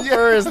that up,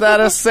 or is that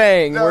a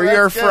saying No, where that's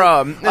you're good.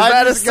 from? Is I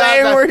that a just got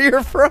saying that- where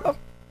you're from?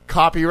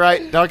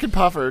 Copyright Duncan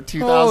Puffer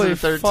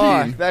 2013.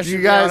 Holy fuck, that should you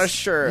be guys, on a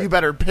shirt. You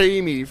better pay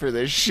me for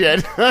this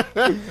shit.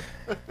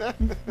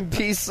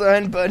 Peace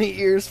sign, bunny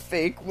ears,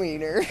 fake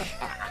wiener.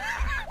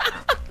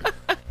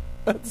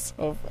 That's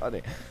so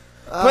funny.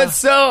 But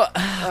so,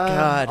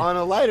 God. On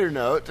a lighter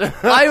note,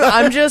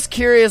 I'm just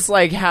curious,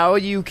 like, how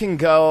you can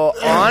go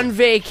on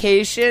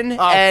vacation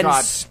and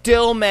God.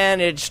 still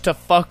manage to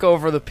fuck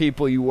over the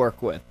people you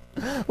work with.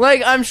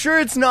 Like, I'm sure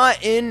it's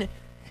not in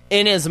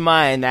his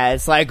mind that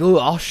it's like, ooh,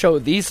 I'll show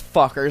these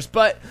fuckers.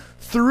 But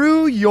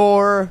through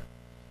your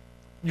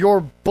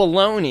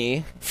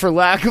baloney, for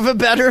lack of a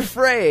better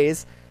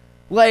phrase,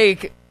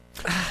 like,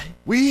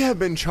 we have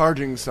been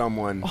charging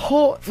someone.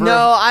 no,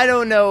 I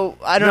don't know.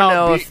 I don't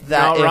know if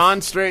that. No,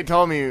 Ron straight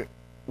told me.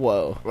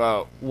 Whoa,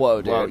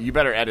 Whoa, dude. Whoa, you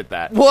better edit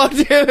that. Whoa,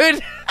 dude.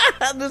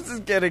 This is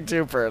getting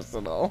too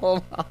personal.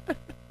 Hold on.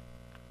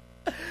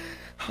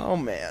 Oh,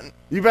 man.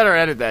 You better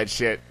edit that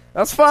shit.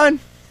 That's fine.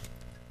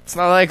 It's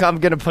not like I'm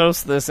going to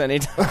post this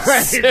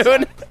anytime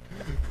soon.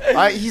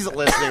 He's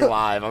listening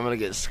live. I'm gonna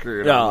get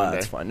screwed. No, on Monday.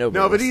 that's fine.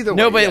 But either way,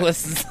 nobody yeah.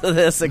 listens to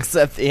this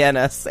except the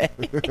NSA.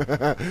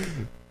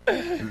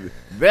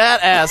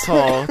 That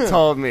asshole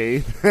told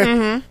me.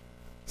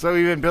 So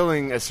we've been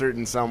billing a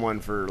certain someone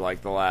for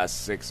like the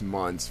last 6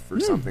 months for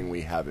something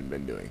we haven't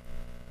been doing.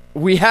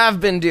 We have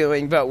been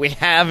doing, but we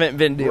haven't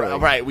been doing.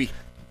 Right, we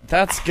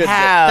That's good.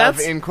 have,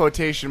 That's in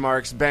quotation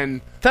marks,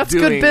 been that's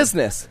doing, good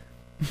business.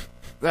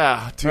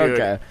 Ah, dude.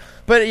 Okay.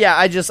 But yeah,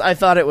 I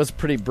thought it was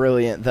pretty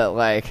brilliant that,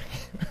 like,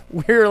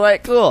 we were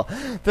like, cool,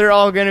 they're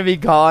all going to be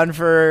gone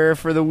for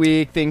the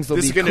week. Things will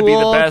This be is cool. going to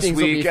be the best Things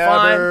will week be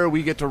fine. ever.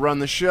 We get to run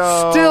the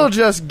show. Still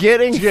just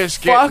getting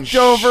fucked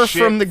over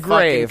shit from the fucking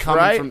grave, coming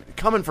right?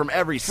 coming from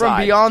every From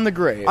side. beyond the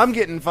grave. I'm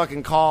getting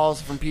fucking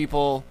calls from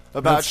people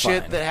about That's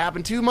shit fine. that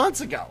happened 2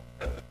 months ago.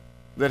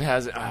 That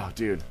has... Oh,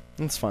 dude.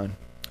 That's fine.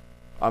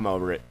 I'm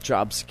over it.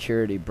 Job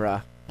security,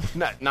 bruh.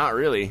 Not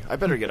really. I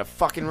better get a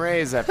fucking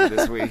raise after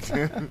this week.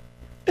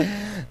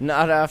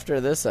 Not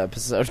after this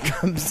episode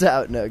comes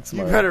out next You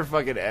month. better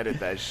fucking edit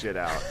that shit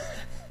out.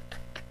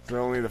 So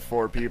only the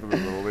 4 people that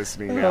are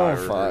listening now Oh, are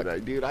fuck.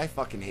 that. Dude, I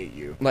fucking hate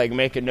you. Like,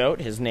 make a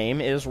note, his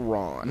name is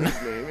Ron.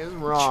 His name is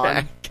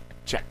Ron.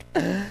 Check.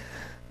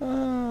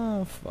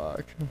 Oh,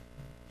 fuck.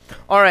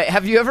 Alright,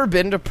 have you ever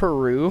been to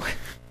Peru?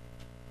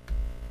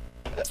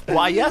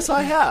 Why, yes,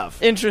 I have.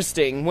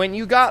 Interesting. When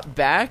you got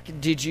back,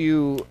 did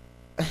you...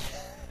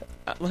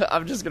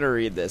 I'm just going to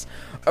read this.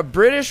 A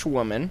British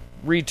woman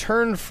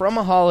returned from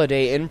a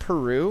holiday in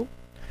Peru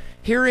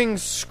hearing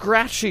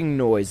scratching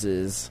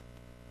noises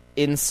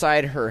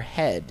inside her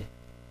head.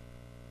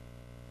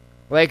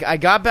 Like, I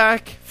got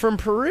back from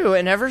Peru,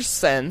 and ever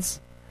since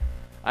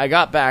I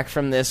got back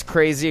from this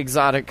crazy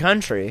exotic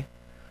country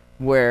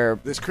where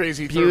This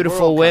crazy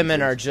beautiful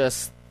women are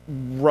just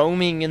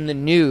roaming in the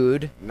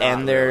nude, Not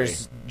and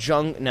there's really.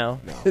 junk. No,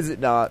 is it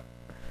not?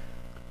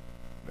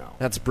 No.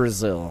 That's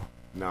Brazil.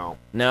 No.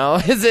 No,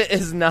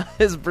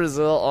 is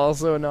Brazil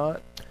also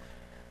not?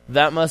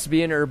 That must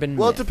be an urban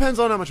Well, it myth. depends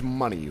on how much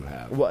money you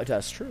have. Well,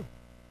 that's true.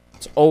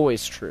 It's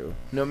always true.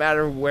 No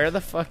matter where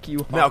the fuck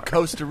you are. Now,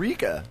 Costa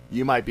Rica,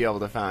 you might be able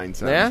to find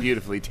some Yeah?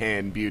 beautifully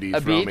tanned beauties A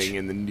beach? roaming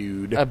in the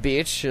nude. A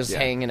beach just Yeah.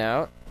 hanging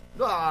out.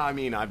 I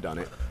mean, I've done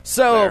it.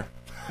 So,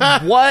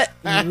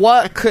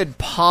 what could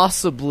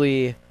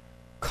possibly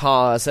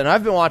cause? And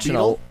I've been watching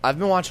Beetle? a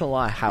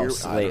lot of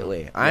House I don't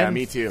lately. know. I'm Yeah,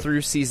 me too.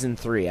 through season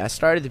 3. I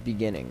started at the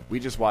beginning. We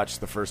just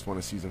watched the first one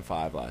of season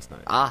 5 last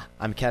night.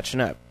 I'm catching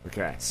up.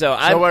 Okay. So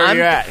where are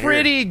you at I'm here?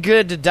 pretty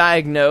good to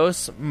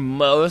diagnose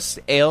most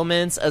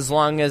ailments as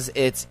long as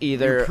it's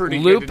either You're pretty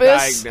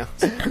lupus good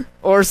to diagnose.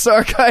 or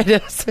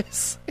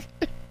sarcoidosis.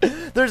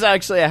 There's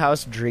actually a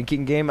House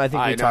drinking game. I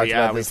think I we know, talked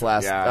yeah, about this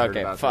last. I heard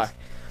Okay, about fuck. this.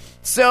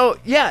 So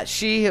yeah,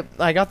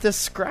 I got this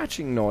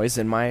scratching noise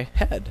in my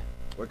head.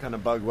 What kind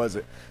of bug was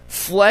it?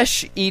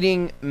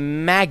 Flesh-eating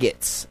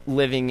maggots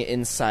living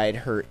inside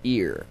her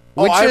ear.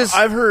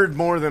 I've heard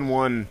more than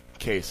one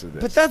case of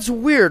this. But that's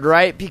weird,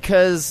 right?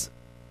 Because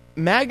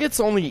maggots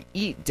only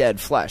eat dead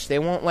flesh. They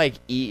won't, like,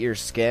 eat your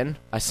skin.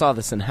 I saw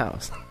this in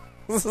House.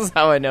 This is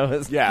how I know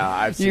this. Yeah,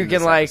 I've seen You this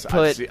can, like,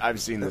 episode. put I've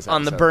seen this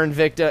on the episode. burn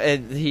victim,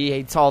 and he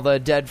eats all the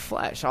dead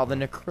flesh, all the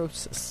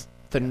necrosis,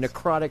 the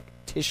necrotic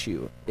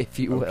tissue, if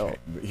you will. Okay.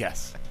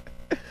 Yes.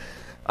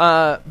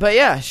 But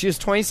yeah, she was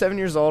 27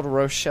 years old,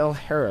 Rochelle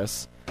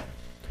Harris.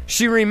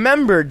 She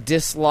remembered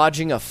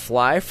dislodging a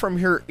fly from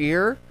her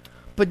ear,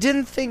 but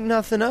didn't think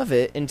nothing of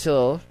it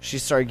until she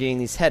started getting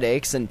these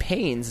headaches and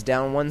pains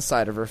down one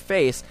side of her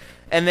face.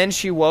 And then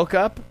she woke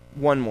up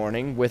one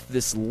morning with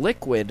this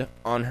liquid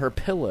on her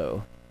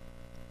pillow.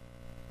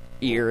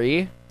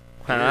 Eerie.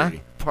 Huh?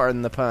 Eerie.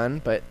 Pardon the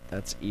pun, but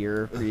that's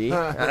eerie.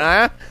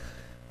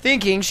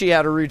 Thinking she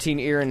had a routine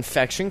ear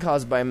infection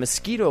caused by a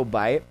mosquito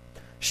bite,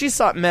 she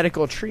sought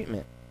medical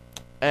treatment.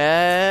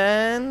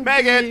 And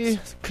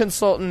Maggots! the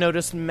consultant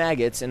noticed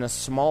maggots in a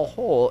small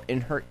hole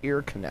in her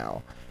ear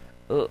canal.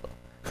 Ugh.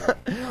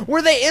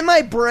 Were they in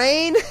my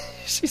brain?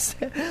 She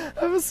said,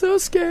 I was so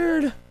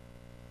scared.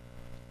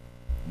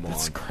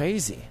 That's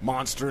crazy.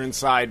 Monster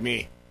inside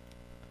me.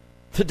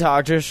 The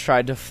doctors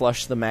tried to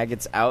flush the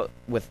maggots out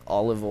with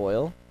olive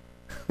oil.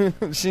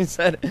 She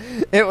said,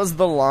 it was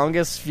the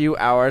longest few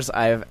hours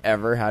I have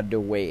ever had to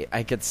wait.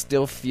 I could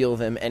still feel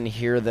them and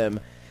hear them.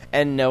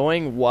 And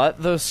knowing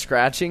what those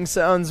scratching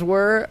sounds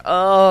were,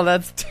 oh,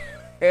 that's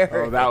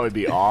terrible. Oh, that would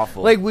be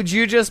awful. Like, would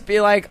you just be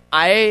like,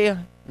 I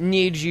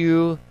need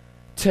you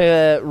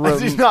to...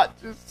 He's not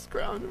just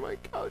scrounging my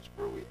couch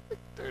for a week. Like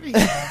 30.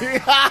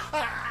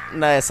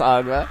 Nice,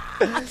 Agua.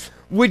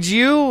 Would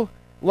you,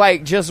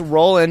 like, just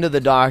roll into the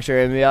doctor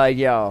and be like,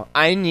 yo,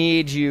 I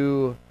need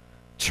you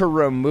to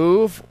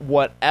remove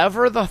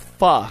whatever the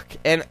fuck,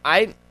 and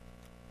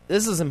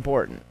this is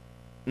important,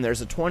 and there's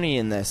a 20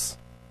 in this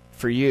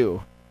for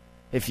you.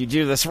 If you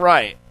do this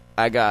right,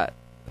 I got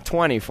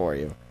 20 for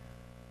you.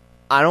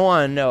 I don't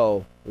want to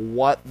know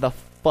what the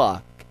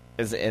fuck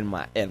is in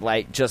my...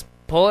 like, just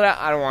pull it out.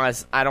 I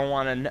don't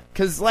want to know.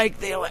 Because, like,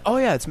 they're like, oh,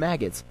 yeah, it's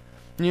maggots.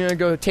 You're going to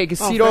go take a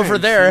seat over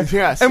thanks.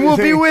 there, Yes. and we'll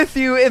be with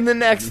you in the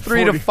next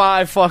 3 to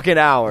 5 fucking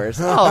hours.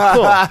 Oh,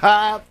 cool.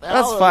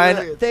 That's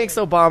fine. Thanks,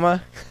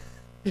 Obama.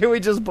 Can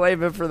we just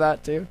blame him for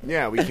that, too?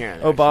 Yeah, we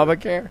can.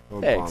 Obamacare?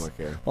 Thanks.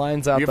 Obamacare.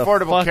 Lines out The the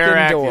Affordable fucking Care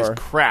Act door. is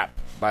crap,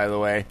 by the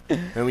way.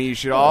 And you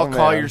should all Oh,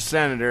 call man. your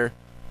senator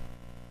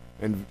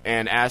and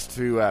ask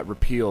to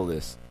repeal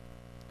this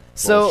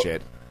So,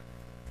 bullshit.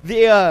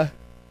 they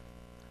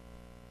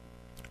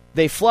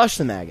flushed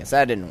the maggots.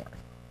 That didn't work.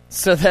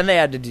 So then they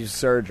had to do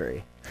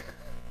surgery,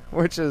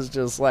 which is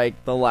just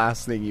like the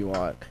last thing you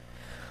want.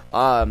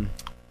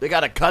 They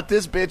got to cut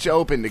this bitch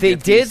open to They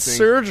get did these things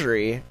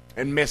surgery,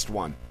 and missed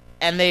one.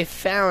 and they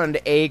found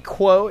a,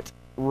 quote,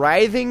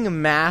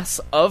 writhing mass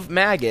of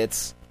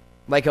maggots,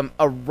 like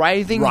a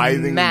writhing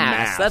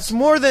mass. That's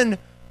more than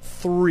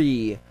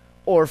 3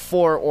 or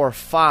 4 or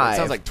 5. It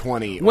sounds like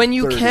 20 or When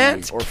you 30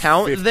 can't or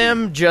count 50.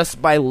 them just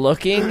by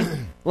looking,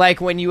 like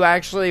when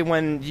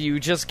you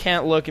just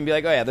can't look and be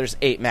like, oh yeah, there's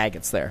 8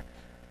 maggots there.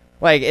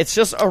 Like, it's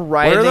just a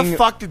writhing... Where the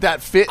fuck did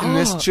that fit in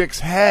this chick's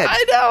head?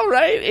 I know,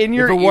 right? In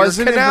your if it ear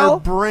wasn't canal? in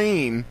her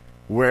brain,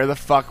 where the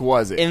fuck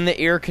was it? In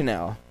the ear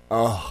canal.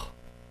 Oh,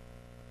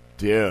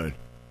 dude.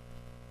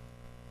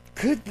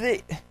 Could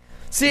they...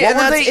 See, What and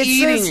were that's- they it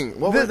eating? says-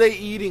 What were they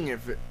eating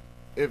if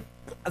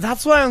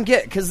That's what I don't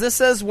get, because this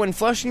says when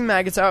flushing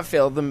maggots out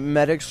failed, the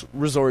medics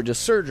resorted to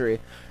surgery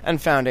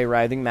and found a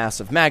writhing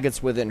mass of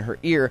maggots within her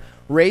ear,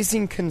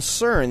 raising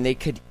concern they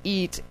could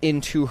eat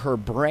into her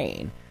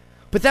brain.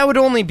 But that would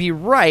only be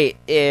right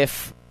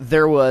if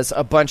there was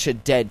a bunch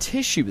of dead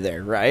tissue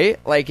there, right?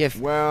 Like if...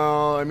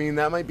 Well, I mean,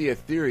 that might be a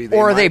theory.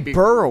 Or are they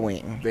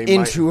burrowing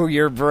into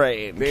your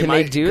brain? Can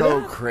they do that? They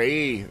might go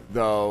cray,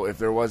 though, if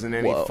there wasn't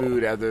any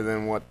food other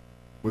than what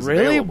was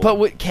really? available.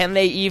 But can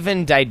they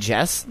even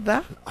digest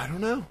that? I don't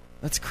know.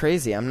 That's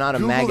crazy. I'm not a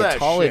Google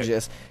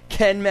maggotologist.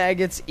 Can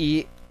maggots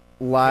eat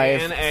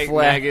live flesh?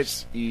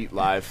 Maggots eat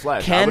live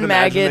flesh? Can I would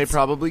imagine maggots, they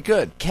probably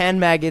could. Can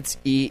maggots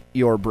eat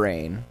your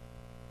brain?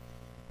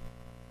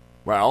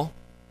 Well...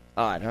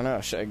 I don't know.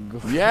 Should I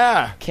Google?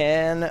 Yeah.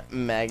 Can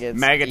maggots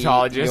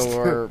Maggotologist. eat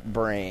your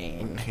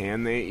brain?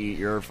 Can they eat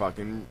your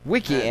fucking...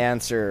 Wiki head?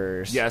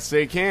 answers. Yes,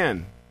 they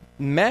can.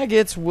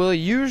 Maggots will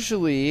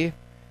usually...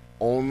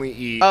 Only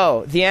eat...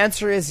 Oh, the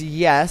answer is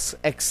yes,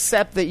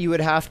 except that you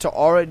would have to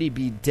already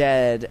be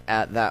dead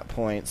at that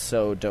point,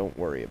 so don't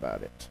worry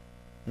about it.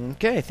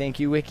 Okay,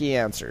 thank you, Wiki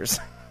answers.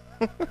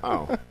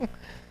 Oh.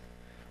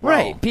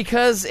 Right,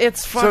 because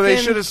it's fucking... So they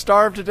should have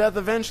starved to death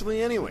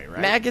eventually anyway, right?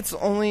 Maggots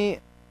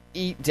only...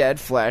 eat dead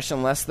flesh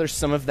unless there's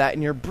some of that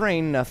in your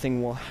brain.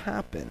 Nothing will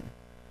happen.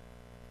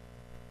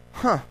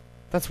 Huh.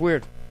 That's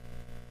weird.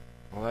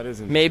 Well, that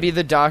isn't... Maybe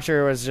the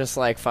doctor was just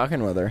like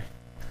fucking with her.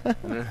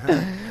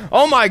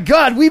 Oh my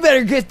god, we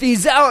better get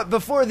these out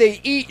before they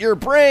eat your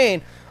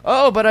brain.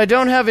 Oh, but I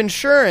don't have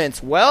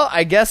insurance. Well,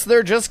 I guess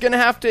they're just gonna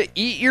have to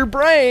eat your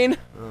brain.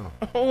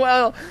 Oh.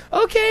 Well,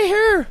 okay,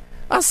 here.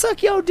 I'll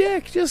suck your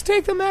dick. Just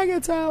take the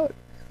maggots out.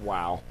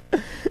 Wow.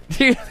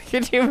 Dude,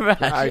 could you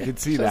imagine? I could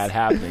see that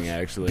happening,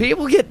 actually.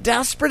 People get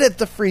desperate at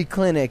the free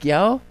clinic,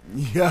 yo.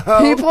 Yo.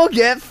 People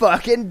get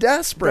fucking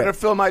desperate. Better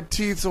fill my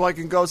teeth so I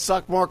can go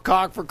suck more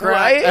cock for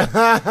crack.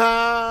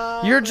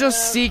 Right? You're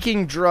just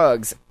seeking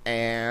drugs,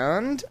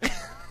 and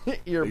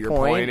your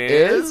point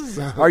is,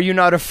 are you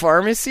not a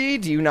pharmacy?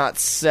 Do you not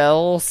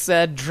sell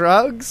said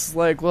drugs?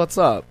 Like, what's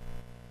up?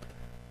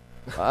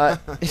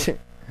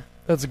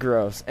 That's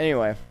gross.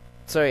 Anyway.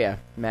 So yeah,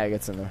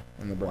 maggots in the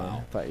brain.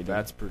 Wow,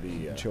 that's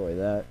pretty. Enjoy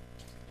that.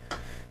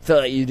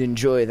 Thought you'd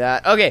enjoy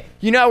that. Okay,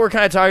 you know what we're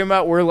kind of talking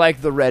about? We're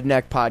like the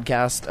redneck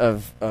podcast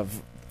of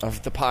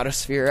the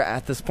potosphere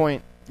at this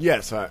point.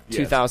 Yes,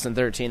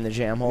 2013, the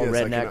Jam Hole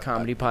Redneck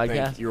Comedy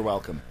Podcast. You're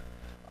welcome.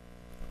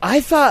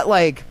 I thought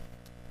like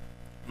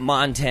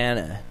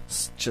Montana,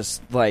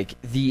 just like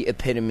the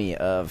epitome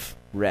of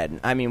red.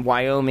 I mean,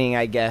 Wyoming,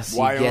 I guess.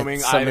 Wyoming, you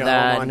get some Idaho, of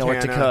that, Montana.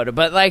 North Dakota.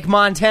 But, like,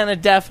 Montana,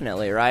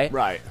 definitely, right?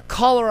 Right.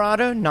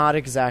 Colorado, not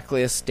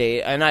exactly a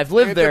state. And I've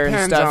lived there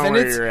and stuff. On and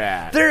where you're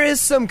at. There is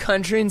some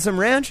country and some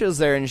ranchos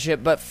there and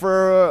shit. But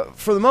for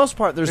the most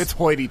part, there's... It's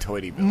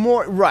hoity-toity.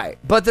 More, right.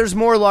 But there's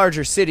more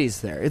larger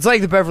cities there. It's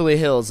like the Beverly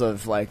Hills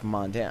of, like,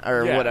 Montana.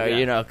 Or whatever,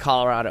 you know,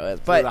 Colorado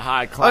is. But, where the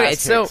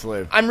high-class hicks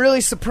live. I'm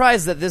really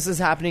surprised that this is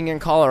happening in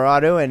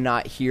Colorado and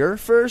not here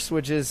first,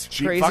 which is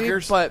Cheap crazy.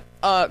 fuckers. But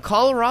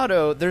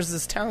Colorado, there's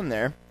this town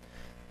there,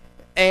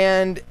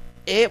 and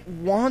it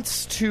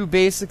wants to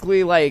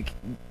basically, like,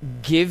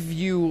 give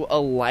you a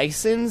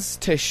license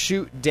to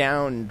shoot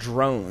down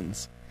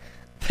drones.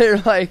 They're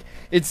like,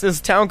 it's this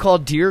town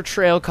called Deer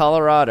Trail,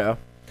 Colorado.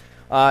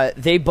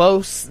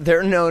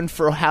 They're known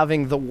for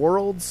having the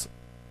world's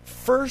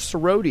first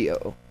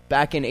rodeo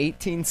back in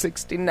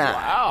 1869.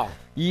 Wow.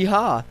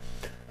 Yeehaw.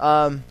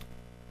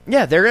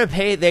 Yeah, they're gonna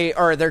pay.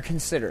 They're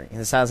considering.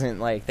 This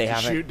hasn't they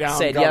haven't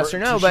said yes or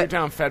no, but shoot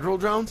down federal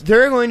drones.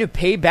 They're going to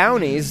pay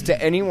bounties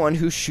to anyone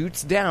who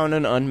shoots down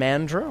an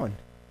unmanned drone.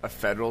 A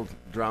federal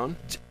drone?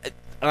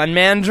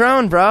 Unmanned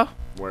drone, bro.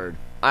 Word.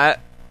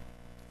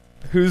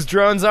 Whose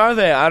drones are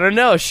they? I don't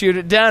know. Shoot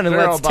it down and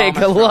let's take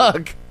a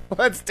look.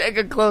 Let's take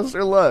a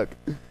closer look.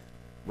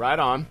 Right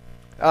on.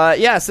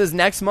 Yeah, it says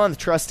next month,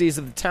 trustees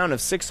of the town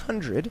of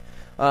 600.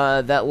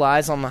 That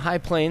lies on the high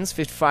plains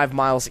 55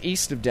 miles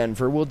east of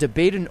Denver will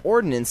debate an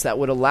ordinance that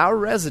would allow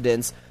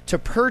residents to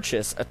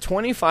purchase a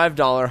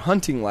 $25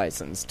 hunting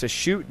license to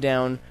shoot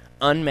down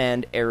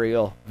unmanned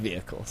aerial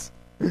vehicles.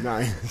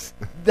 Nice.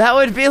 That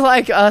would be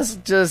like us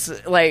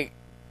just, like,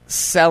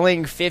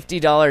 selling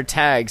 $50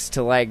 tags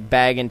to, like,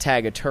 bag and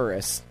tag a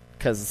tourist.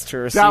 Because it's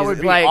tourist That season. would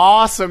be like,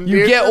 awesome, dude.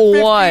 You get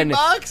one.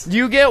 $50?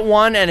 You get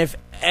one, and if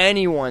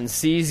anyone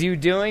sees you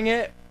doing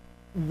it,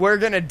 we're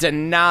gonna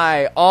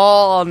deny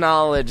all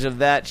knowledge of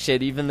that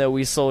shit, even though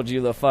we sold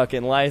you the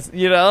fucking license.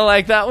 You know,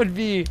 like, that would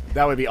be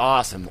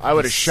awesome. I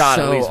would have shot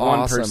at least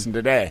one person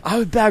today. I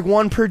would bag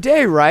one per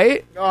day,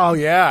 right? Oh,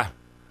 yeah.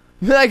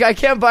 Like, I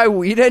can't buy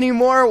weed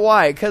anymore?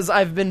 Why? Because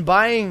I've been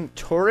buying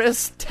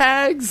tourist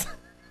tags?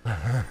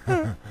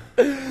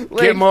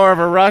 Get more of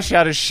a rush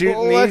out of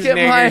shooting these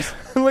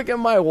niggers. Look at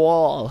my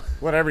wall.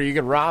 Whatever, you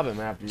could rob him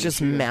after you just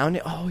shoot mount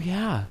it. Oh,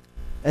 yeah.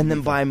 And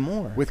then buy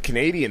more. with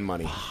Canadian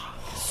money.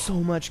 So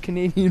much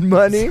Canadian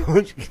money.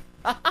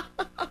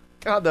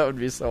 God, that would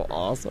be so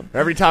awesome.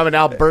 Every time an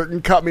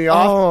Albertan cut me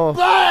off,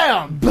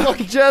 bam!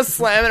 Just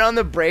slamming on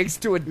the brakes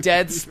to a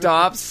dead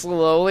stop,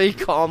 slowly,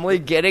 calmly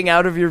getting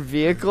out of your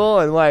vehicle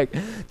and like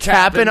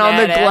tapping on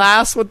the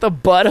glass with the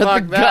butt of the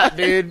gun. That,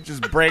 dude.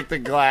 Just break the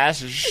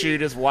glass and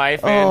shoot his wife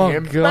Oh, and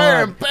him. God.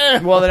 Bam,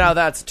 bam. Well, now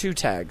that's 2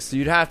 tags. So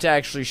you'd have to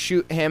actually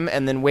shoot him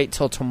and then wait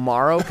till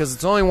tomorrow because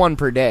it's only 1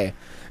 per day,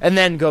 and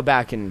then go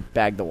back and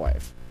bag the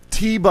wife.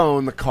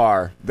 T-bone the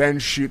car, then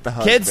shoot the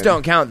husband. Kids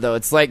don't count, though.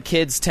 It's like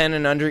kids 10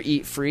 and under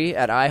eat free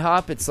at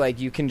IHOP. It's like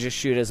you can just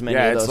shoot as many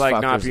of those it's like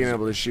fuckers not being as-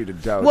 able to shoot a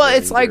doe. Well,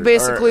 it's like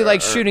basically like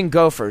or- shooting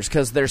gophers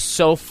because there's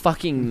so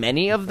fucking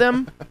many of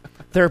them.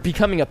 They're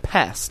becoming a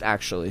pest,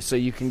 actually. So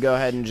you can go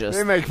ahead and just...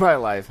 They make my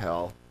life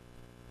hell.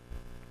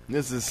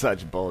 This is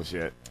such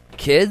bullshit.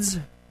 Kids?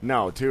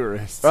 No,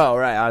 tourists. Oh,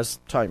 right. I was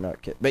talking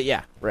about kids. But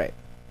yeah, right.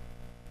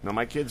 No,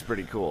 my kid's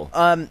pretty cool.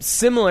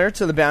 Similar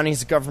to the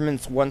bounties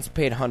governments once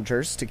paid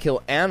hunters to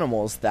kill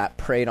animals that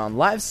preyed on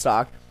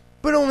livestock,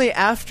 but only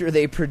after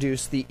they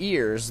produced the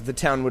ears, the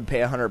town would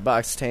pay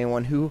 $100 to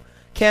anyone who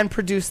can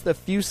produce the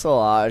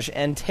fuselage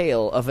and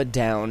tail of a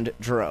downed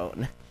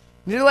drone.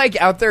 You're like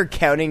out there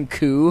counting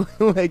coup,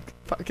 like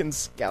fucking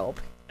scalp.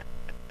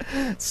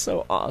 It's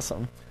so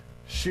awesome.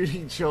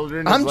 Shooting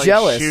children I'm is like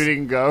jealous.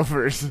 shooting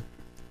gophers.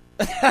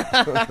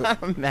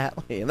 Matt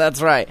Lee,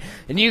 that's right.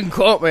 And you can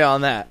quote me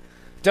on that.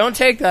 Don't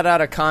take that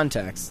out of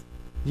context.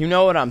 You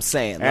know what I'm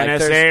saying. Like,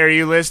 NSA, are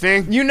you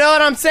listening? you know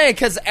what I'm saying?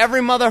 Because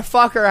every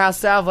motherfucker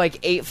has to have like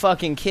 8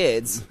 fucking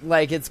kids.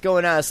 Like, it's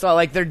going out of style.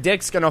 Like, their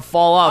dick's going to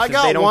fall off I if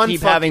got they don't one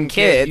keep fucking having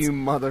kid, kids. you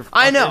motherfucker.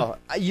 I know.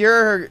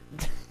 You're...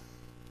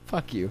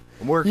 Fuck you.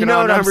 I'm working You know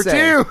on what I'm number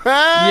saying. 2.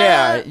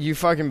 Yeah, you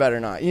fucking better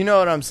not. You know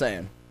what I'm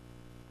saying.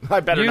 I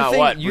better you not think,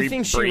 what? You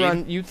think she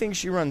Breed? you think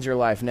she runs your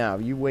life now.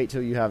 You wait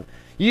till you have...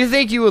 You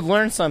think you would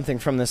learn something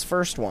from this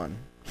first one.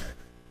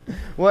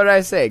 What did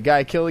I say?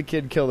 Guy, kill the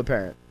kid, kill the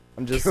parent.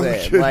 I'm just Kill the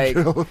saying. kid, Like,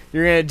 kill-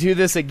 you're going to do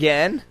this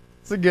again?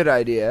 It's a good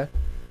idea.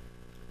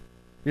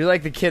 You're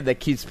like the kid that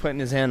keeps putting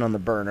his hand on the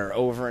burner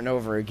over and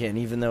over again,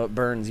 even though it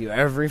burns you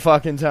every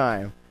fucking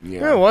time. Yeah.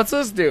 Hey, what's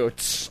this do?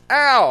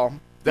 Ow.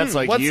 That's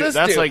like what's you. this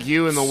That's do? like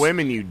you and the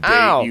women you date.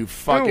 Ow. You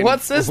fucking. Ooh,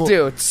 what's this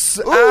do?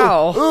 Ooh,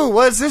 Ow. ooh,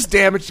 what's this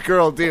damaged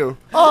girl do?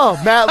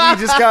 Oh, Matt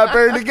Lee just got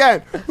burned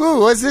again. Ooh,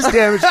 what's this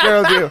damaged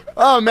girl do?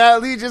 Oh,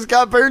 Matt Lee just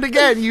got burned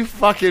again. You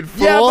fucking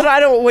fool. Yeah, but I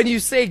don't... When you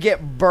say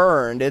get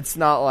burned, it's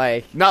not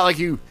like... Not like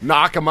you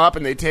knock them up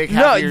and they take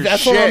half No, of your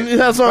that's shit. what I'm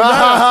talking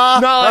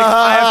about. Not like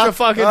I have to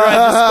fucking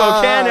drive to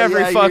Spokane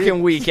every Yeah, you-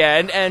 fucking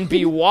weekend and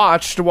be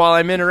watched while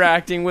I'm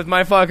interacting with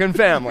my fucking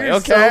family, You're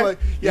okay? so much,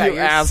 yeah, you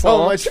you're asshole.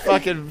 so much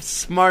fucking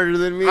smarter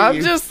than me. I'm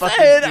you just fucking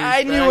saying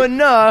I knew douchebag.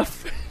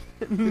 enough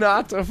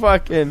not to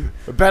fucking...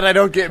 I bet I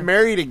don't get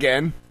married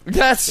again.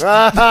 That's...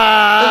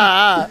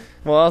 Oh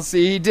Well,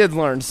 see, he did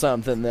learn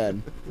something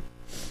then.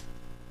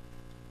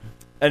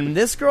 And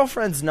this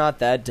girlfriend's not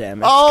that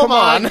damaged. Come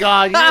my on.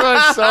 god, you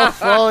are so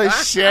full of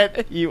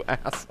shit. You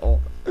asshole.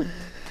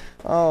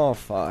 Oh,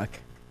 fuck.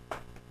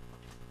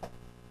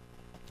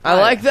 I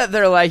like that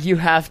they're like, you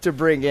have to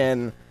bring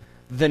in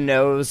the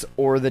nose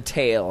or the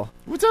tail.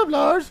 What's up,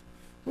 Lars?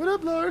 What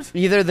up, Lars?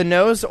 Either the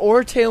nose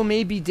or tail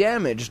may be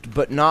damaged,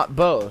 but not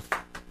both.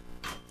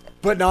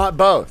 But not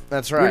both.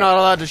 That's right. You're not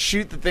allowed to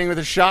shoot the thing with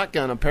a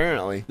shotgun,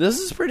 apparently. This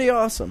is pretty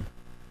awesome.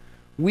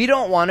 We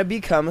don't want to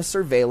become a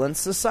surveillance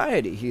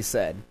society, he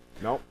said.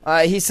 Nope.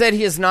 He said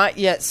he has not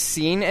yet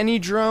seen any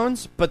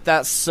drones, but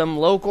that some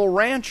local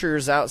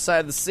ranchers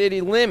outside the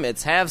city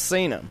limits have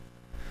seen them.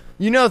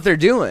 You know what they're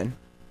doing?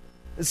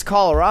 It's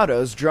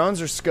Colorado's.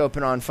 Drones are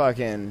scoping on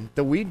fucking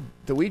the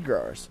weed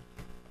growers.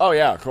 Oh,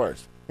 yeah, of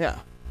course. Yeah.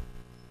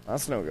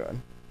 That's no good.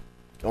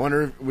 I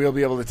wonder if we'll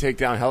be able to take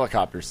down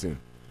helicopters soon.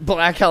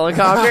 Black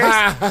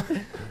helicopters?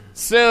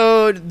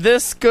 So,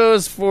 this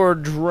goes for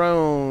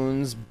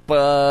drones,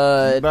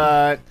 but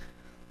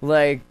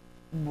like,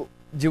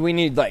 do we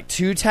need, like,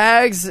 2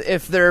 tags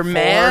if they're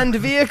manned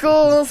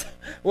vehicles?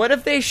 What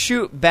if they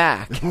shoot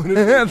back?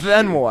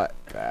 Then what?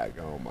 Bag,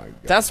 oh my god.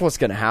 That's what's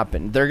going to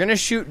happen. They're going to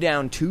shoot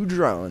down 2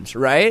 drones,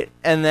 right?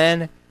 And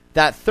then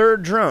that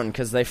third drone,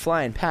 because they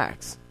fly in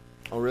packs.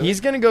 Oh, really?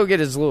 He's going to go get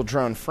his little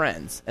drone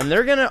friends, and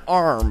they're going to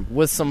arm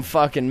with some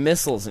fucking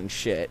missiles and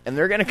shit, and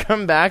they're going to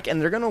come back,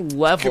 and they're going to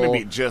level... It's gonna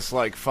be just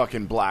like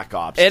fucking Black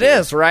Ops. It dude.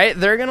 is, right?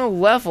 They're going to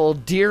level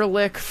Deer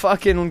Lick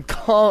fucking...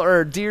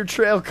 or Deer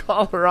Trail,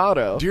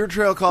 Colorado. Deer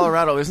Trail,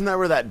 Colorado. Isn't that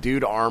where that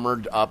dude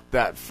armored up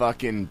that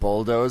fucking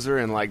bulldozer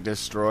and, like,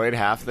 destroyed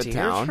half the Deer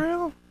town?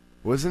 Trail?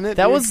 Wasn't it?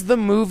 That dude? was the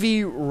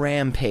movie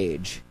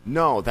Rampage.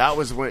 No, that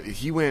was when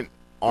he went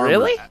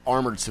Really?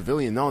 armored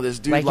civilian. No, this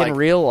dude, Like in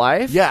real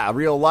life? Yeah,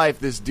 real life,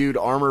 this dude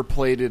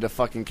armor-plated a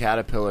fucking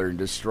caterpillar and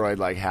destroyed,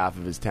 like, half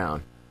of his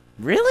town.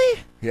 Really?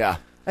 Yeah.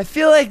 I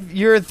feel like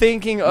you're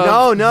thinking of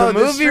No, the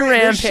movie this shit is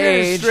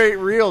Rampage straight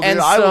real, dude. and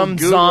I will some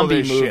Google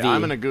zombie this movie. Shit. I'm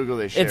gonna Google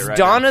this shit It's right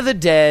Dawn now. of the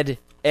Dead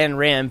and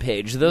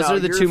Rampage. Those No, are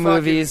the you're 2 fucking-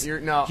 movies.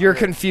 you're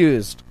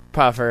Confused,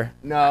 Puffer.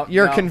 No,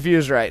 You're no.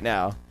 confused right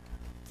now.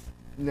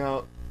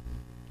 No.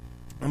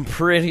 I'm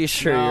pretty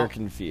sure No. you're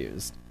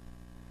confused.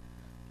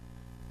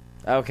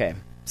 Okay.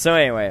 So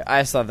anyway,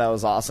 I just thought that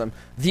was awesome.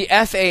 The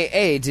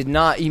FAA did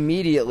not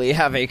immediately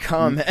have a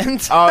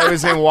comment. Oh, it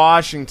was in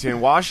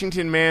Washington.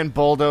 Washington man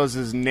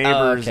bulldozes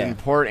neighbors okay. in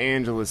Port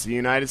Angeles, the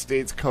United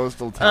States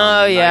coastal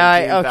town. Oh, yeah.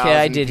 I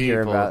 19,000 did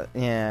hear people. about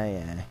it.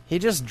 Yeah. He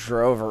just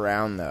drove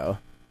around, though.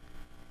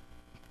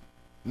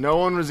 No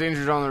one was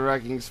injured on the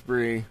wrecking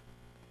spree.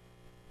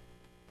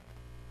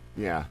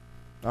 Yeah.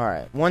 All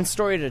right. One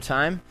story at a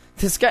time.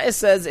 This guy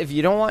says if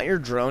you don't want your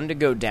drone to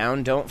go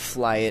down, don't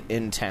fly it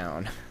in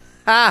town.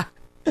 Ha!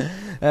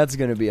 That's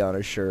going to be on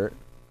a shirt.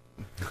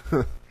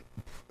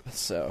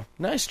 So,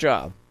 nice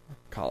job,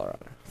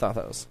 Colorado. Thought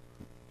that was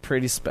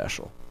pretty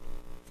special.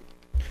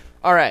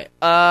 All right.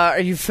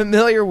 Are you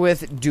familiar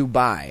with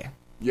Dubai?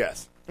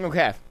 Yes.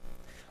 Okay.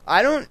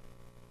 I don't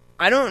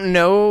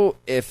know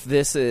if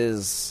this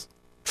is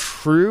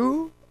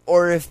true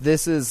or if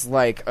this is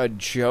like a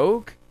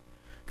joke.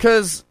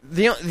 Because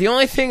the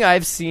only thing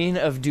I've seen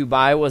of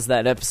Dubai was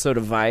that episode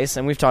of Vice,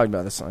 and we've talked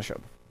about this on the show.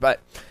 But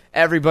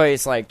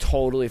everybody's like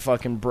totally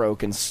fucking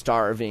broke and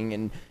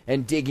starving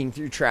and digging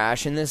through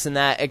trash and this and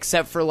that,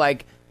 except for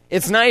like,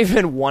 it's not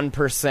even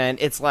 1%.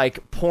 It's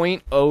like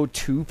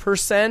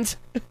 0.02%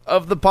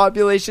 of the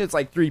population. It's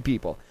like 3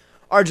 people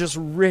are just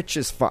rich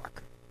as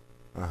fuck.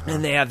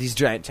 And they have these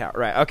giant towers.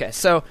 Right, okay.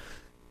 So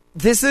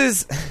this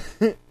is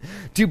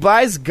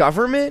Dubai's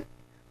government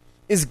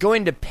is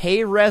going to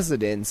pay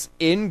residents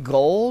in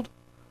gold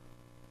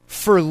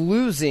for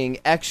losing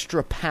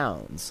extra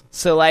pounds.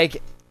 So,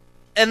 like,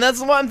 and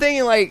that's what I'm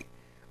thinking, like,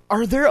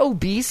 are there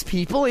obese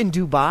people in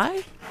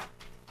Dubai?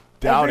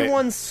 Doubt it.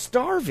 Everyone's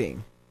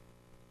starving.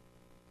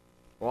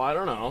 Well, I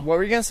don't know. What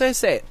were you going to say?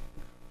 Say it.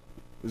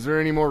 Is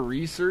there any more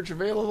research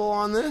available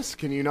on this?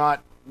 Can you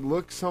not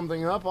look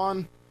something up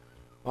on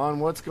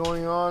what's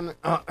going on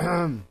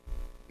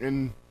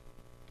in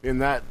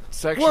that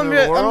section of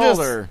the world?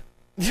 Or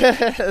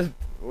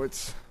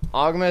what's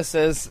Agma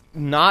says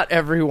not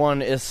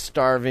everyone is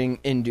starving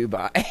in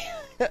Dubai.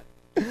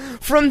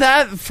 From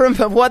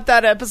what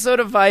that episode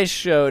of Vice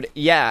showed,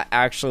 yeah,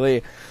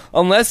 actually,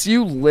 unless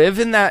you live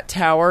in that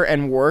tower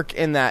and work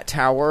in that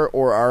tower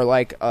or are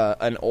like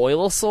an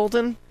oil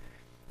sultan,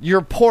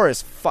 you're poor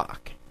as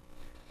fuck.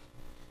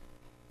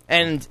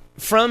 And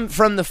from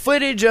the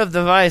footage of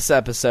the Vice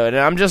episode,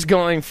 and I'm just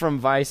going from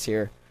Vice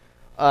here,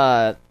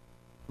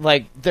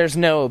 like, there's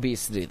no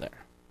obesity there.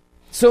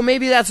 So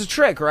maybe that's a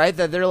trick, right?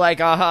 That they're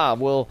like, aha,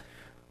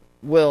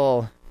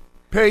 we'll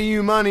pay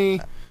you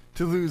money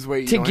to lose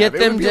weight. To get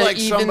them it would be to like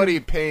even somebody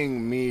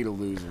paying me to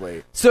lose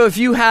weight. So if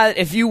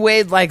you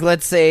weighed, like,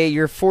 let's say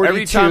you're 42.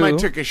 Every time I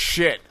took a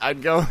shit,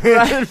 I'd go in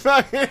and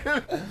fucking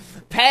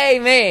pay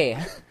me.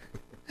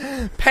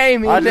 Pay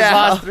me I now. just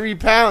lost 3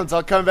 pounds.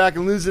 I'll come back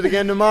and lose it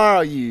again tomorrow,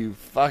 you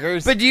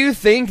fuckers. But do you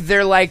think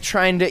they're, like,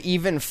 trying to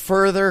even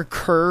further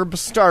curb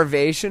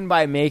starvation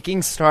by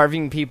making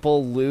starving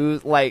people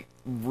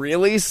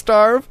really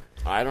starve?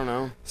 I don't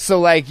know. So,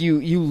 like,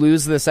 you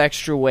lose this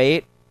extra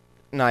weight.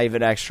 Not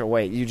even extra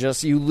weight.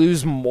 You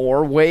lose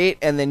more weight,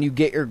 and then you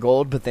get your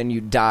gold, but then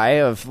you die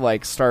of,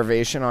 like,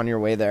 starvation on your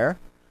way there.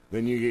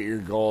 Then you get your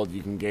gold.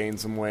 You can gain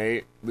some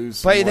weight, lose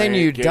some weight, But then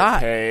you get die.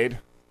 paid.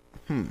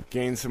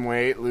 Gain some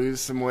weight, lose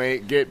some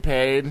weight, get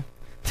paid.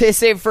 They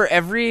say for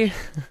every...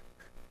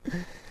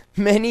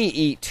 Many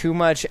eat too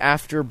much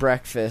after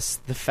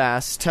breakfast, the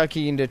fast,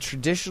 tucking into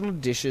traditional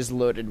dishes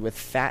loaded with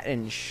fat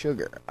and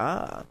sugar.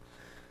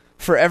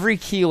 For every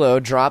kilo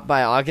dropped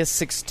by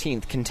August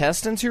 16th,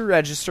 contestants who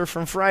register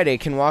from Friday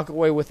can walk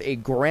away with a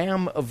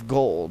gram of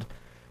gold,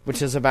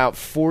 which is about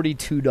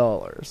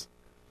 $42.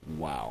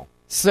 Wow.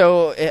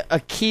 So a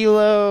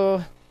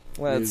kilo...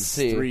 Let's is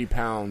see. 3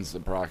 pounds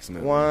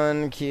approximately.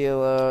 1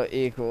 kilo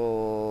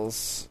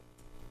equals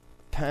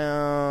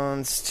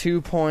pounds,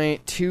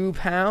 2.2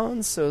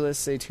 pounds. So let's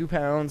say 2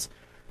 pounds.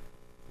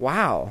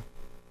 Wow.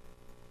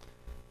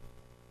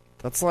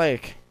 That's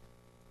not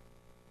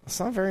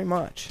very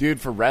much. Dude,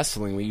 for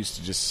wrestling, we used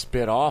to just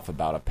spit off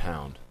about a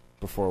pound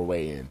before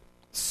weigh-in.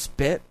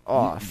 Spit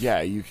off? Yeah,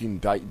 you can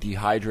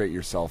dehydrate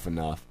yourself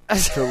enough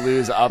to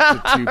lose up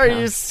to 2 pounds. Are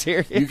you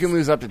serious? You can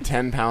lose up to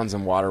 10 pounds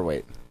in water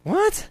weight.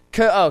 What?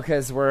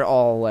 Because we're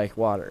all like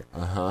water.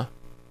 Uh-huh.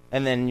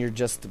 And then you're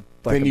just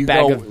like then a you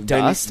bag go, of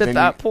dust at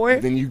that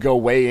point? Then you go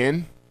weigh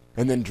in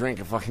and then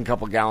drink a fucking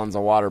couple gallons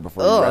of water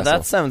before you wrestle.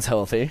 That sounds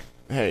healthy.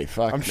 Hey,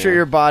 fuck, I'm sure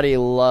your body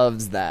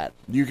loves that.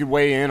 You could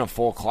weigh in a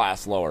full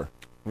class lower.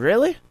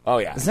 Really? Oh,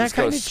 yeah. Is that Just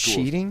go kind of schools.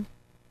 cheating?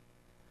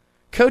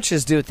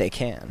 Coaches do what they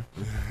can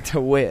to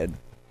win.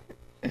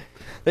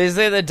 They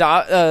say the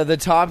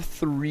top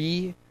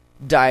 3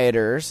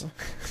 dieters.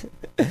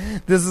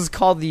 This is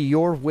called the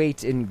Your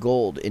Weight in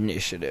Gold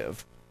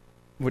initiative,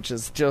 which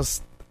is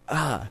just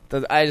I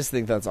just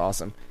think that's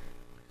awesome.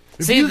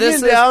 If you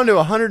get down to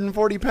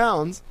 140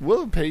 pounds,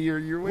 we'll pay your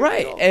weight.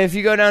 Right, and if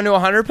you go down to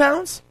 100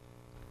 pounds,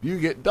 you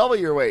get double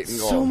your weight in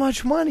gold. So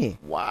much money.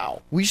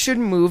 Wow. We should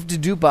move to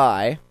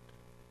Dubai.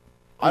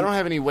 I don't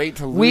have any weight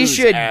to lose, we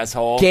should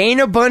asshole. Gain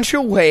a bunch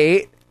of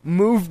weight,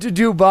 move to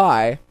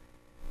Dubai,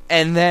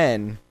 and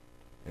then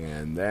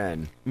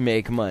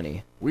make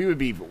money. We would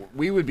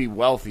be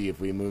wealthy if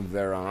we moved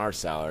there on our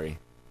salary.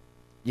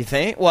 You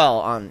think?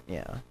 Well,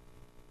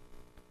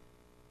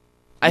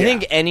 I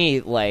think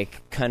any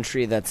like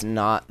country that's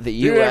not the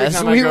Dude, U.S.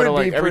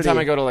 every time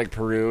I go to like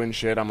Peru and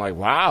shit, I'm like,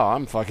 wow,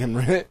 I'm fucking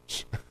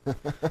rich.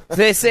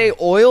 They say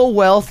oil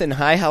wealth and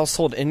high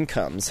household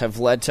incomes have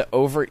led to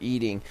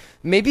overeating.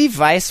 Maybe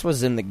Vice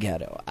was in the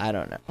ghetto. I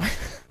don't know.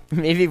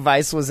 Maybe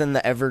Vice was in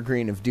the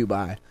evergreen of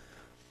Dubai.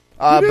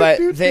 But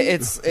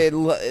it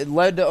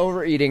led to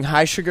overeating,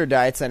 high sugar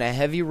diets, and a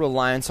heavy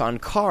reliance on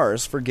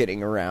cars for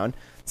getting around.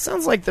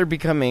 Sounds like they're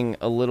becoming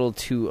a little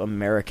too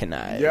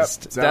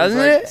Americanized, doesn't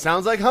it?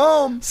 Sounds like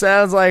home.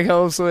 Sounds like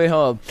home sweet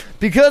home.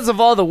 Because of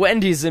all the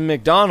Wendy's and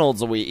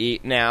McDonald's we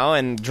eat now,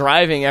 and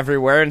driving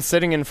everywhere and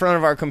sitting in front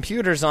of our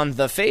computers on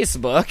the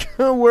Facebook,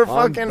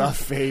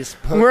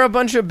 we're a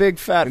bunch of big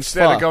fat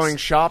Instead fucks. of going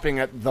shopping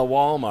at the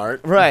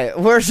Walmart. Right,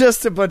 we're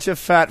just a bunch of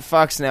fat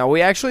fucks now.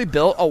 We actually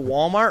built a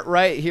Walmart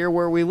right here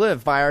where we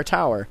live, by our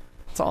tower.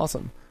 It's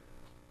awesome.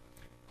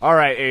 All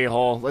right,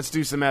 a-hole. Let's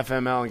do some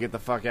FML and get the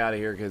fuck out of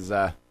here, because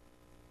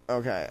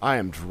Okay. I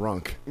am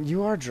drunk.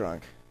 You are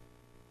drunk.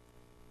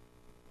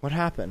 What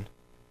happened?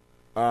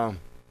 I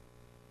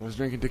was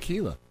drinking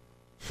tequila.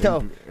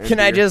 No. Can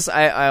I just...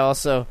 I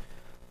also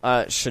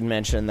should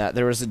mention that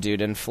there was a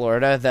dude in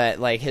Florida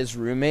that, like, his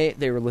roommate,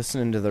 they were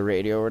listening to the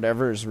radio or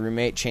whatever, his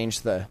roommate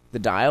changed the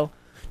dial.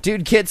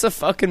 Dude gets a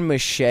fucking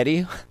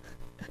machete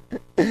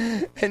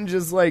and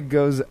just, like,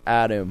 goes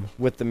at him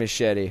with the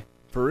machete.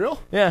 For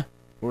real? Yeah.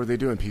 What were they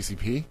doing,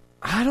 PCP?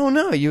 I don't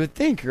know. You would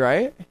think,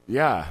 right?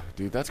 Yeah,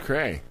 dude, that's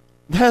cray.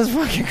 That's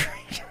fucking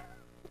crazy.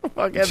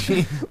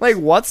 Fucking, like,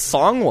 what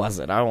song was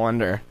it? I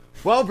wonder.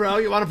 Well, bro,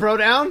 you want to bro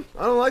down?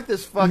 I don't like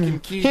this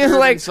fucking Keith He's Urban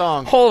like,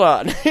 song. hold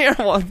on. He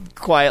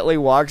quietly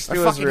walks to I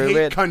his fucking hate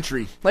roommate.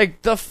 country.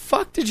 Like, the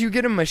fuck did you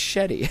get a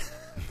machete?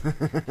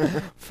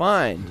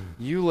 Fine.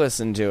 You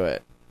listen to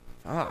it.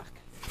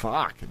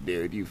 Fuck,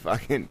 dude, you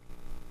fucking...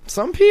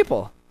 Some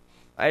people.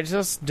 I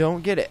just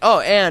don't get it.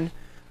 Oh, and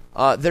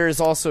there is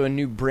also a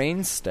new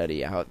brain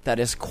study out that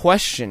is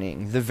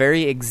questioning the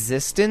very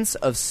existence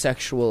of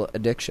sexual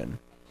addiction.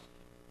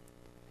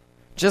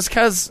 Just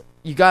because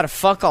you gotta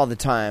fuck all the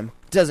time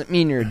doesn't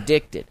mean you're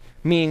addicted.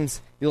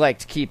 Means you like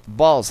to keep the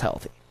balls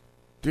healthy.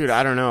 Dude,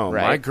 I don't know.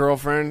 Right? My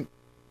girlfriend,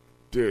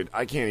 dude,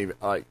 I can't even,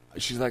 like,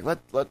 she's like,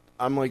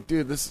 I'm like,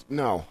 dude,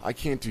 I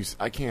can't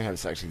have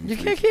sex with you.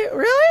 You can't keep,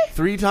 really?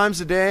 3 times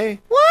a day?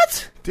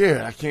 What?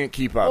 Dude, I can't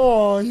keep up.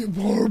 Oh, you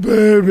poor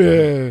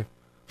baby.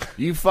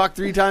 You fuck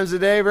 3 times a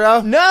day,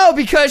 bro? No,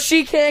 because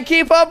she can't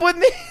keep up with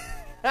me.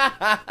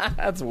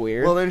 That's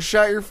weird. Well, then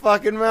shut your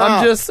fucking mouth.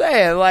 I'm just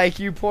saying, like,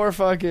 you poor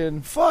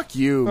fucking... Fuck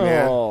you,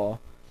 man. Oh.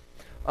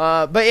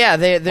 But yeah,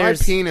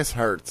 there's... My penis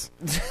hurts.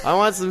 I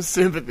want some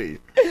sympathy.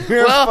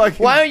 Well,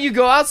 why don't you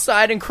go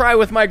outside and cry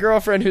with my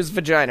girlfriend whose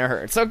vagina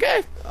hurts,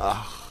 okay?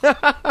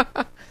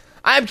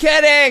 I'm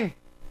kidding!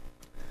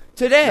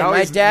 Today,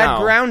 my dad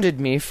grounded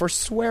me for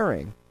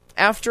swearing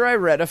after I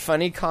read a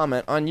funny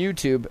comment on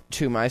YouTube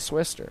to my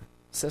sister.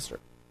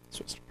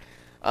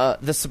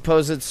 The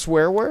supposed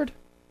swear word?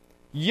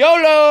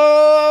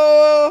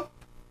 YOLO!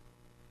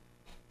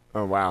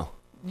 Oh, wow.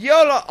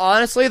 YOLO!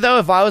 Honestly, though,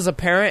 if I was a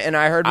parent and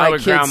I heard my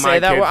kid say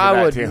that,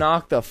 I would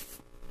knock the...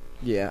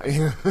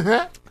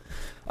 Yeah.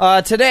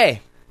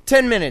 Today,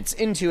 10 minutes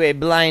into a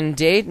blind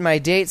date, my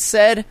date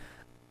said,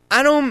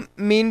 I don't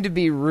mean to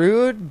be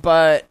rude,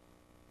 but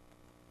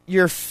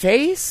your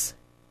face?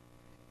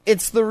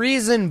 It's the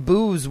reason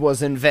booze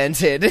was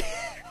invented.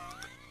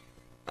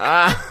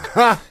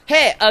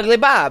 Hey, Ugly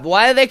Bob,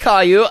 why do they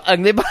call you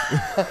Ugly Bob?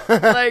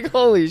 Like,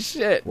 holy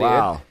shit, dude.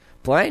 Wow.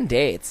 Blind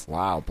dates.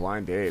 Wow,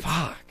 blind dates.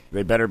 Fuck.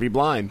 They better be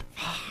blind.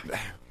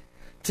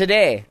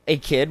 Today, a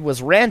kid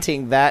was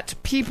ranting that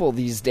people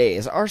these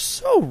days are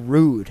so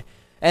rude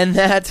and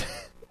that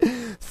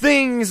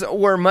things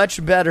were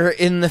much better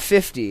in the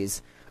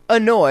 50s.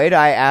 Annoyed,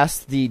 I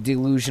asked the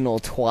delusional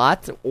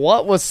twat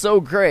what was so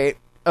great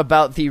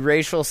about the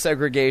racial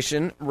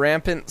segregation,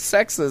 rampant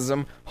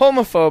sexism,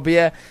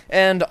 homophobia,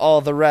 and all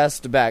the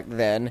rest back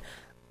then.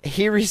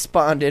 He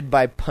responded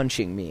by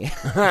punching me.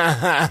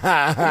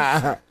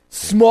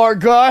 Smart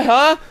guy,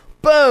 huh?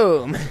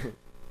 Boom!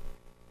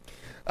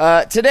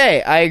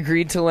 Today, I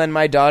agreed to lend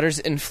my daughter's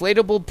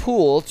inflatable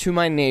pool to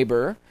my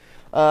neighbor.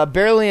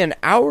 Barely an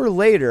hour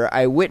later,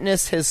 I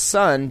witnessed his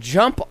son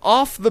jump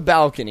off the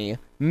balcony,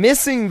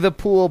 missing the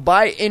pool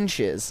by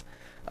inches.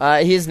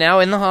 He is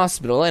now in the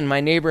hospital, and my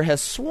neighbor has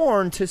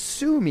sworn to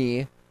sue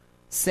me,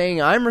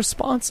 saying I'm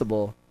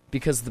responsible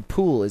because the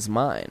pool is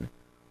mine.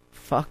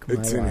 Fuck my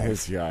It's life. in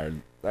his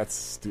yard.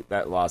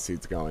 That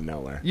lawsuit's going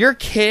nowhere. Your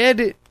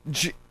kid,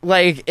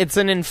 like, it's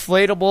an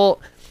inflatable...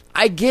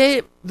 I get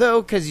it,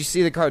 though, because you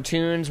see the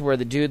cartoons where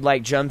the dude,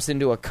 like, jumps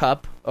into a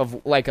cup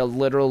of, like, a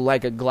literal,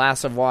 like, a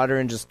glass of water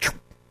and just...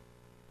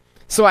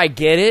 So I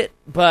get it,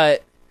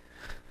 but...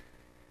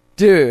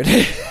 Dude.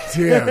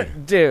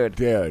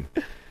 Dude.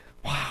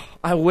 Wow.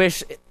 I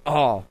wish...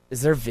 Oh,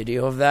 is there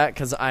video of that?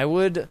 Because I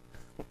would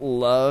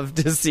love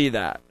to see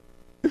that.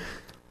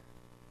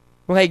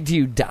 Like, do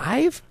you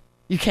dive?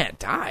 You can't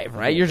dive,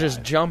 right? You're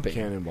just jumping.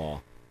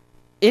 Cannonball.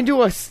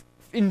 Into a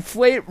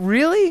inflate.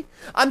 Really?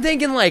 I'm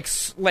thinking like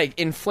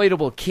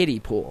inflatable kiddie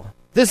pool.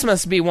 This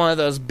must be one of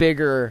those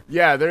bigger.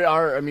 Yeah, there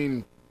are. I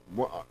mean,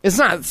 it's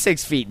not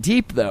 6 feet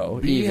deep though.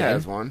 He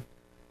has one.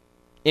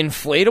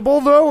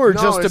 Inflatable though, or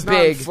no, just it's a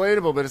big? Not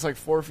inflatable, but it's like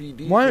 4 feet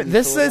deep. Why,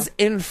 this says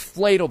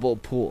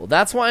inflatable pool.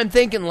 That's why I'm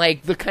thinking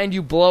like the kind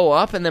you blow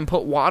up and then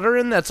put water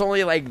in. That's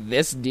only like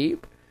this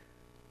deep.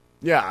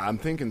 Yeah, I'm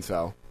thinking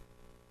so.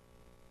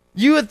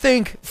 You would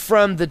think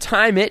from the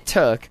time it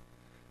took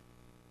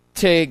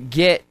to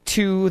get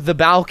to the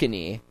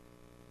balcony,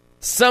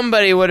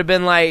 somebody would have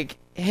been like,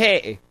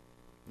 "Hey,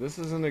 this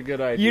isn't a good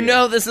idea." You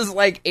know, this is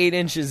like 8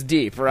 inches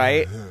deep,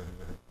 right?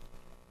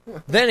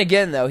 Then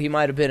again, though, he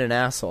might have been an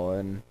asshole,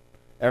 and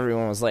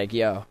everyone was like,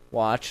 yo,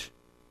 watch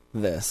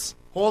this.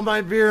 Hold my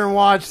beer and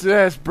watch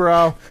this,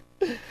 bro.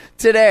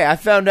 Today, I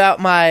found out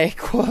my,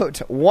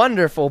 quote,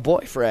 wonderful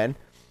boyfriend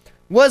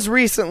was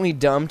recently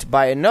dumped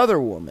by another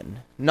woman,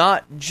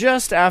 not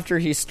just after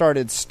he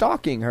started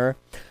stalking her,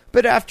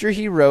 but after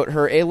he wrote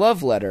her a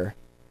love letter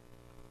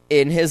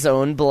in his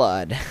own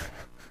blood.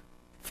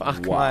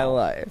 Fuck my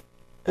life.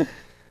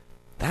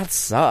 That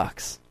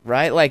sucks,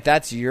 right? Like,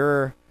 that's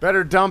your...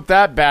 Better dump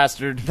that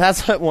bastard.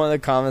 That's what one of the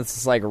comments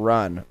is like,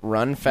 run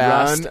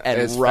fast,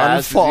 and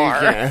run fast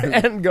far,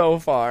 and go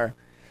far.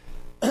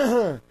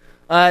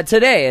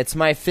 Today, it's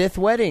my 5th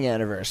wedding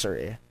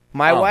anniversary.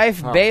 My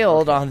wife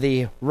bailed on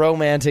the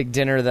romantic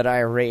dinner that I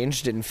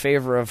arranged in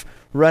favor of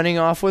running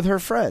off with her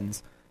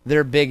friends.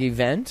 Their big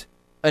event,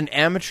 an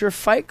amateur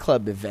fight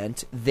club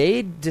event,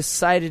 they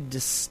decided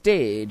to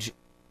stage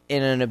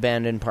in an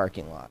abandoned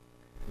parking lot.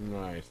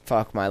 Nice.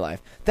 Fuck my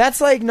life. That's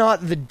like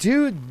not the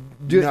dude.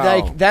 No.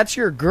 Like, that's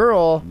your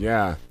girl.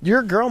 Yeah.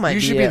 Your girl might be.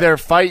 You should be there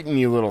fighting,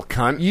 you little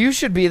cunt. You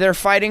should be there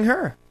fighting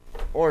her.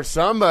 Or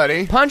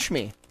somebody. Punch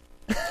me.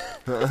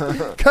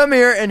 Come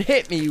here and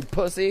hit me, you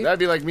pussy. That'd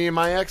be like me and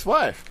my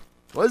ex-wife.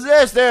 What's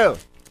this do?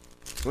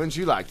 Wouldn't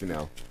you like to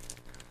know?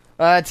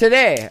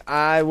 Today,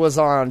 I was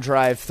on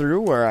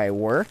drive-thru where I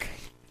work.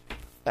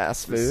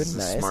 Fast food, This is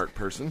nice. a smart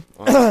person.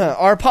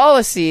 Our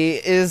policy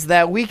is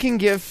that we can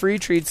give free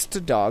treats to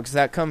dogs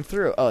that come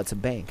through. Oh, it's a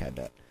bank, I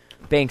bet.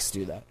 Banks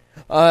do that.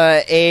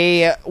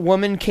 A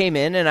woman came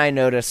in and I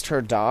noticed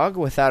her dog.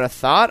 Without a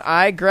thought,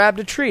 I grabbed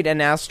a treat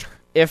and asked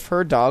if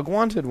her dog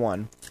wanted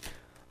one.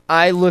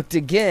 I looked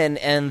again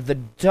and the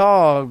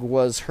dog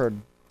was her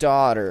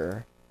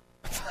daughter.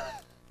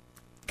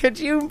 Could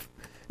you...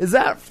 Is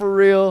that for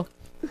real?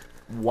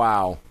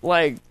 Wow.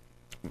 Like...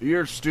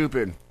 You're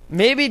stupid.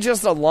 Maybe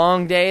just a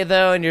long day,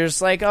 though, and you're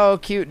just like, oh,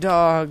 cute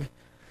dog.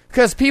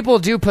 Because people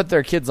do put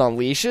their kids on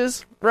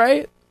leashes,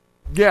 right?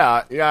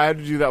 Yeah, I had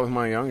to do that with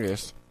my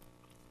youngest.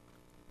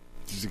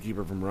 Just to keep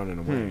her from running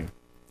away.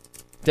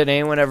 Did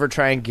anyone ever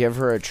try and give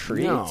her a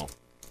treat? No.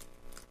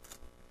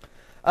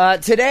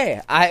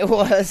 Today, I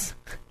was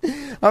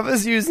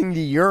using the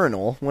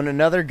urinal when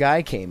another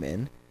guy came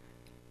in.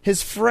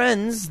 His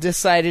friends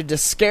decided to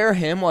scare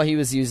him while he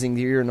was using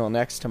the urinal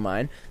next to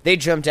mine. They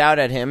jumped out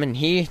at him, and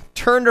he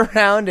turned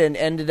around and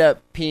ended up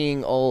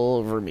peeing all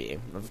over me,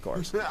 of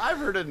course. I've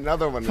heard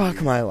another one.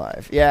 Fuck my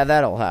life. Yeah,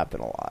 that'll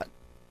happen a lot.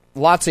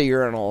 Lots of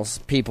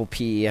urinals, people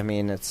pee. I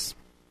mean, it's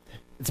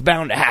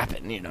bound to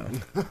happen, you know.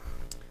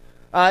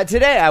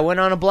 Today, I went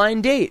on a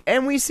blind date,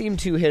 and we seemed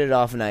to hit it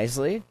off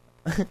nicely.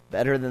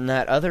 Better than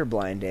that other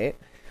blind date.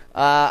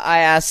 I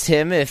asked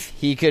him if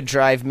he could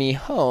drive me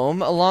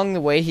home. Along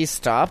the way, he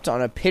stopped on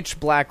a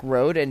pitch-black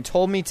road and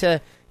told me to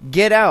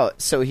get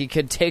out so he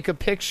could take a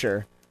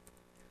picture.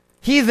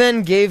 He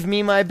then gave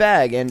me my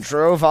bag and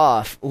drove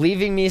off,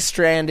 leaving me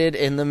stranded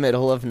in the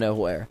middle of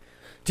nowhere.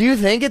 Do you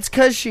think it's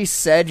because she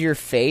said your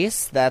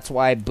face? That's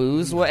why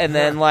booze... and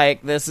then,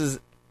 like, this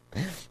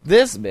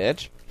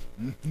bitch.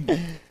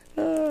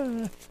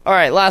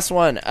 Alright, last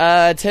one.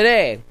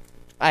 Today...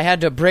 I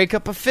had to break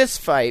up a fist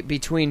fight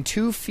between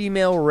 2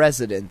 female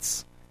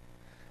residents.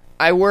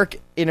 I work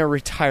in a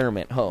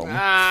retirement home.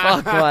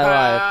 Fuck my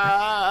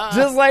life.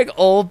 Just like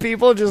old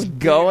people just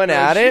going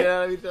at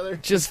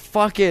it. Just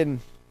fucking...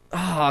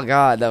 Oh,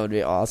 God, that would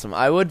be awesome.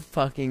 I would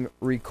fucking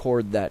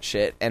record that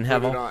shit and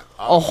have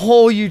a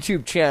whole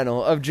YouTube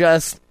channel of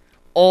just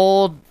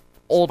old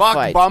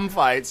fights. Bum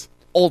fights.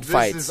 Old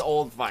fights. This is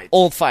old fights.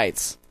 Old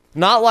fights.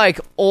 Not like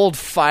old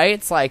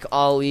fights like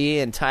Ali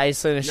and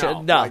Tyson and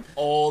shit. No. Like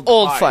old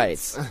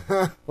fights.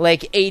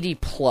 Like 80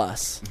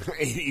 plus.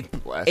 80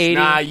 plus. 80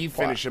 nah, you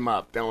finish them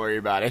up. Don't worry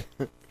about it.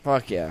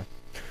 Fuck yeah.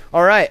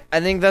 Alright,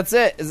 I think that's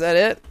it. Is that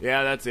it?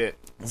 Yeah, that's it.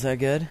 Is that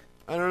good?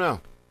 I don't know.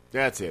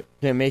 That's it.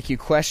 Gonna make you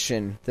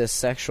question this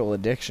sexual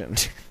addiction.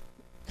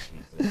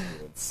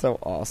 It's so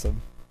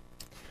awesome.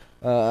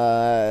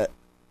 There's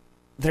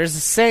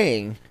a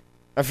saying...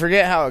 I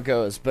forget how it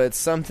goes, but it's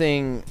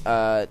something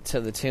to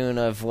the tune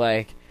of,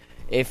 like,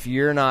 if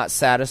you're not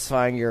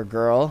satisfying your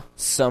girl,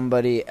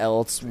 somebody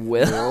else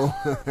will.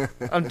 I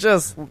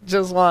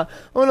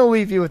want to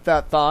leave you with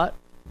that thought.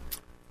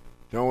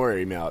 Don't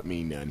worry about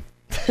me none.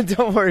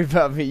 Don't worry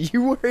about me.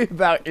 You worry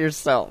about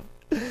yourself.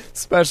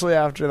 Especially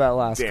after that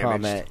last Damaged.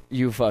 comment,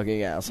 you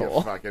fucking asshole.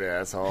 You fucking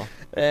asshole.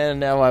 And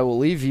now I will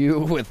leave you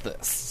with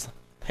this.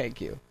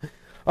 Thank you.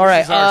 All right.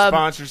 This is our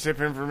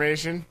sponsorship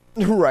information.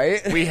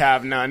 Right. We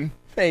have none.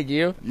 Thank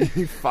you.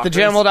 Fuckers.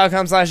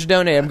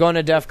 TheJamhole.com/donate. I'm going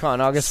to DEF CON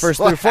August 1st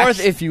through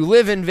 4th. If you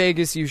live in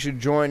Vegas, you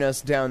should join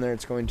us down there.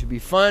 It's going to be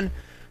fun.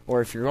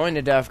 Or if you're going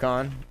to DEF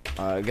CON,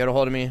 get a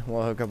hold of me.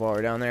 We'll hook up while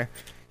we're down there.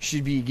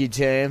 Should be a good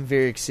time.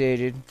 Very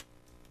excited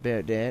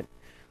about that.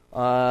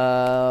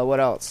 What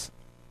else?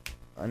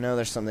 I know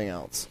there's something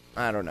else.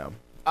 I don't know.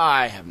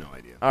 I have no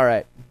idea. All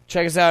right.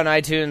 Check us out on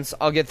iTunes.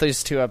 I'll get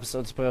these 2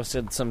 episodes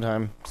posted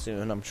sometime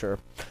soon, I'm sure.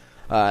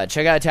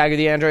 Check out Attack of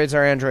the Androids,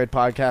 our Android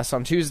podcast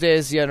on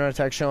Tuesdays, the Another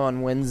Tech Show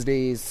on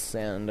Wednesdays,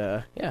 and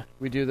yeah,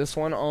 we do this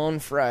one on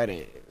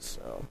Fridays.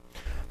 So,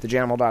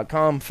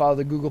 thejamhole.com, follow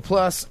the Google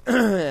Plus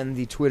and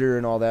the Twitter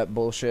and all that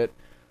bullshit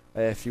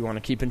if you want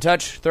to keep in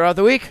touch throughout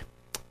the week.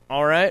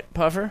 All right,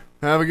 Puffer.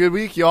 Have a good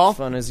week, y'all.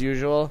 Fun as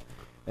usual,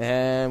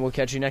 and we'll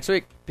catch you next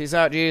week. Peace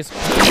out, G's.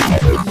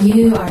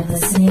 You are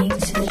listening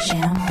to The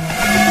Jam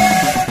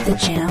Hole. The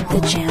Jam,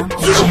 The Jam,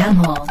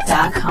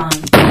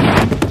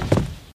 TheJamhole.com.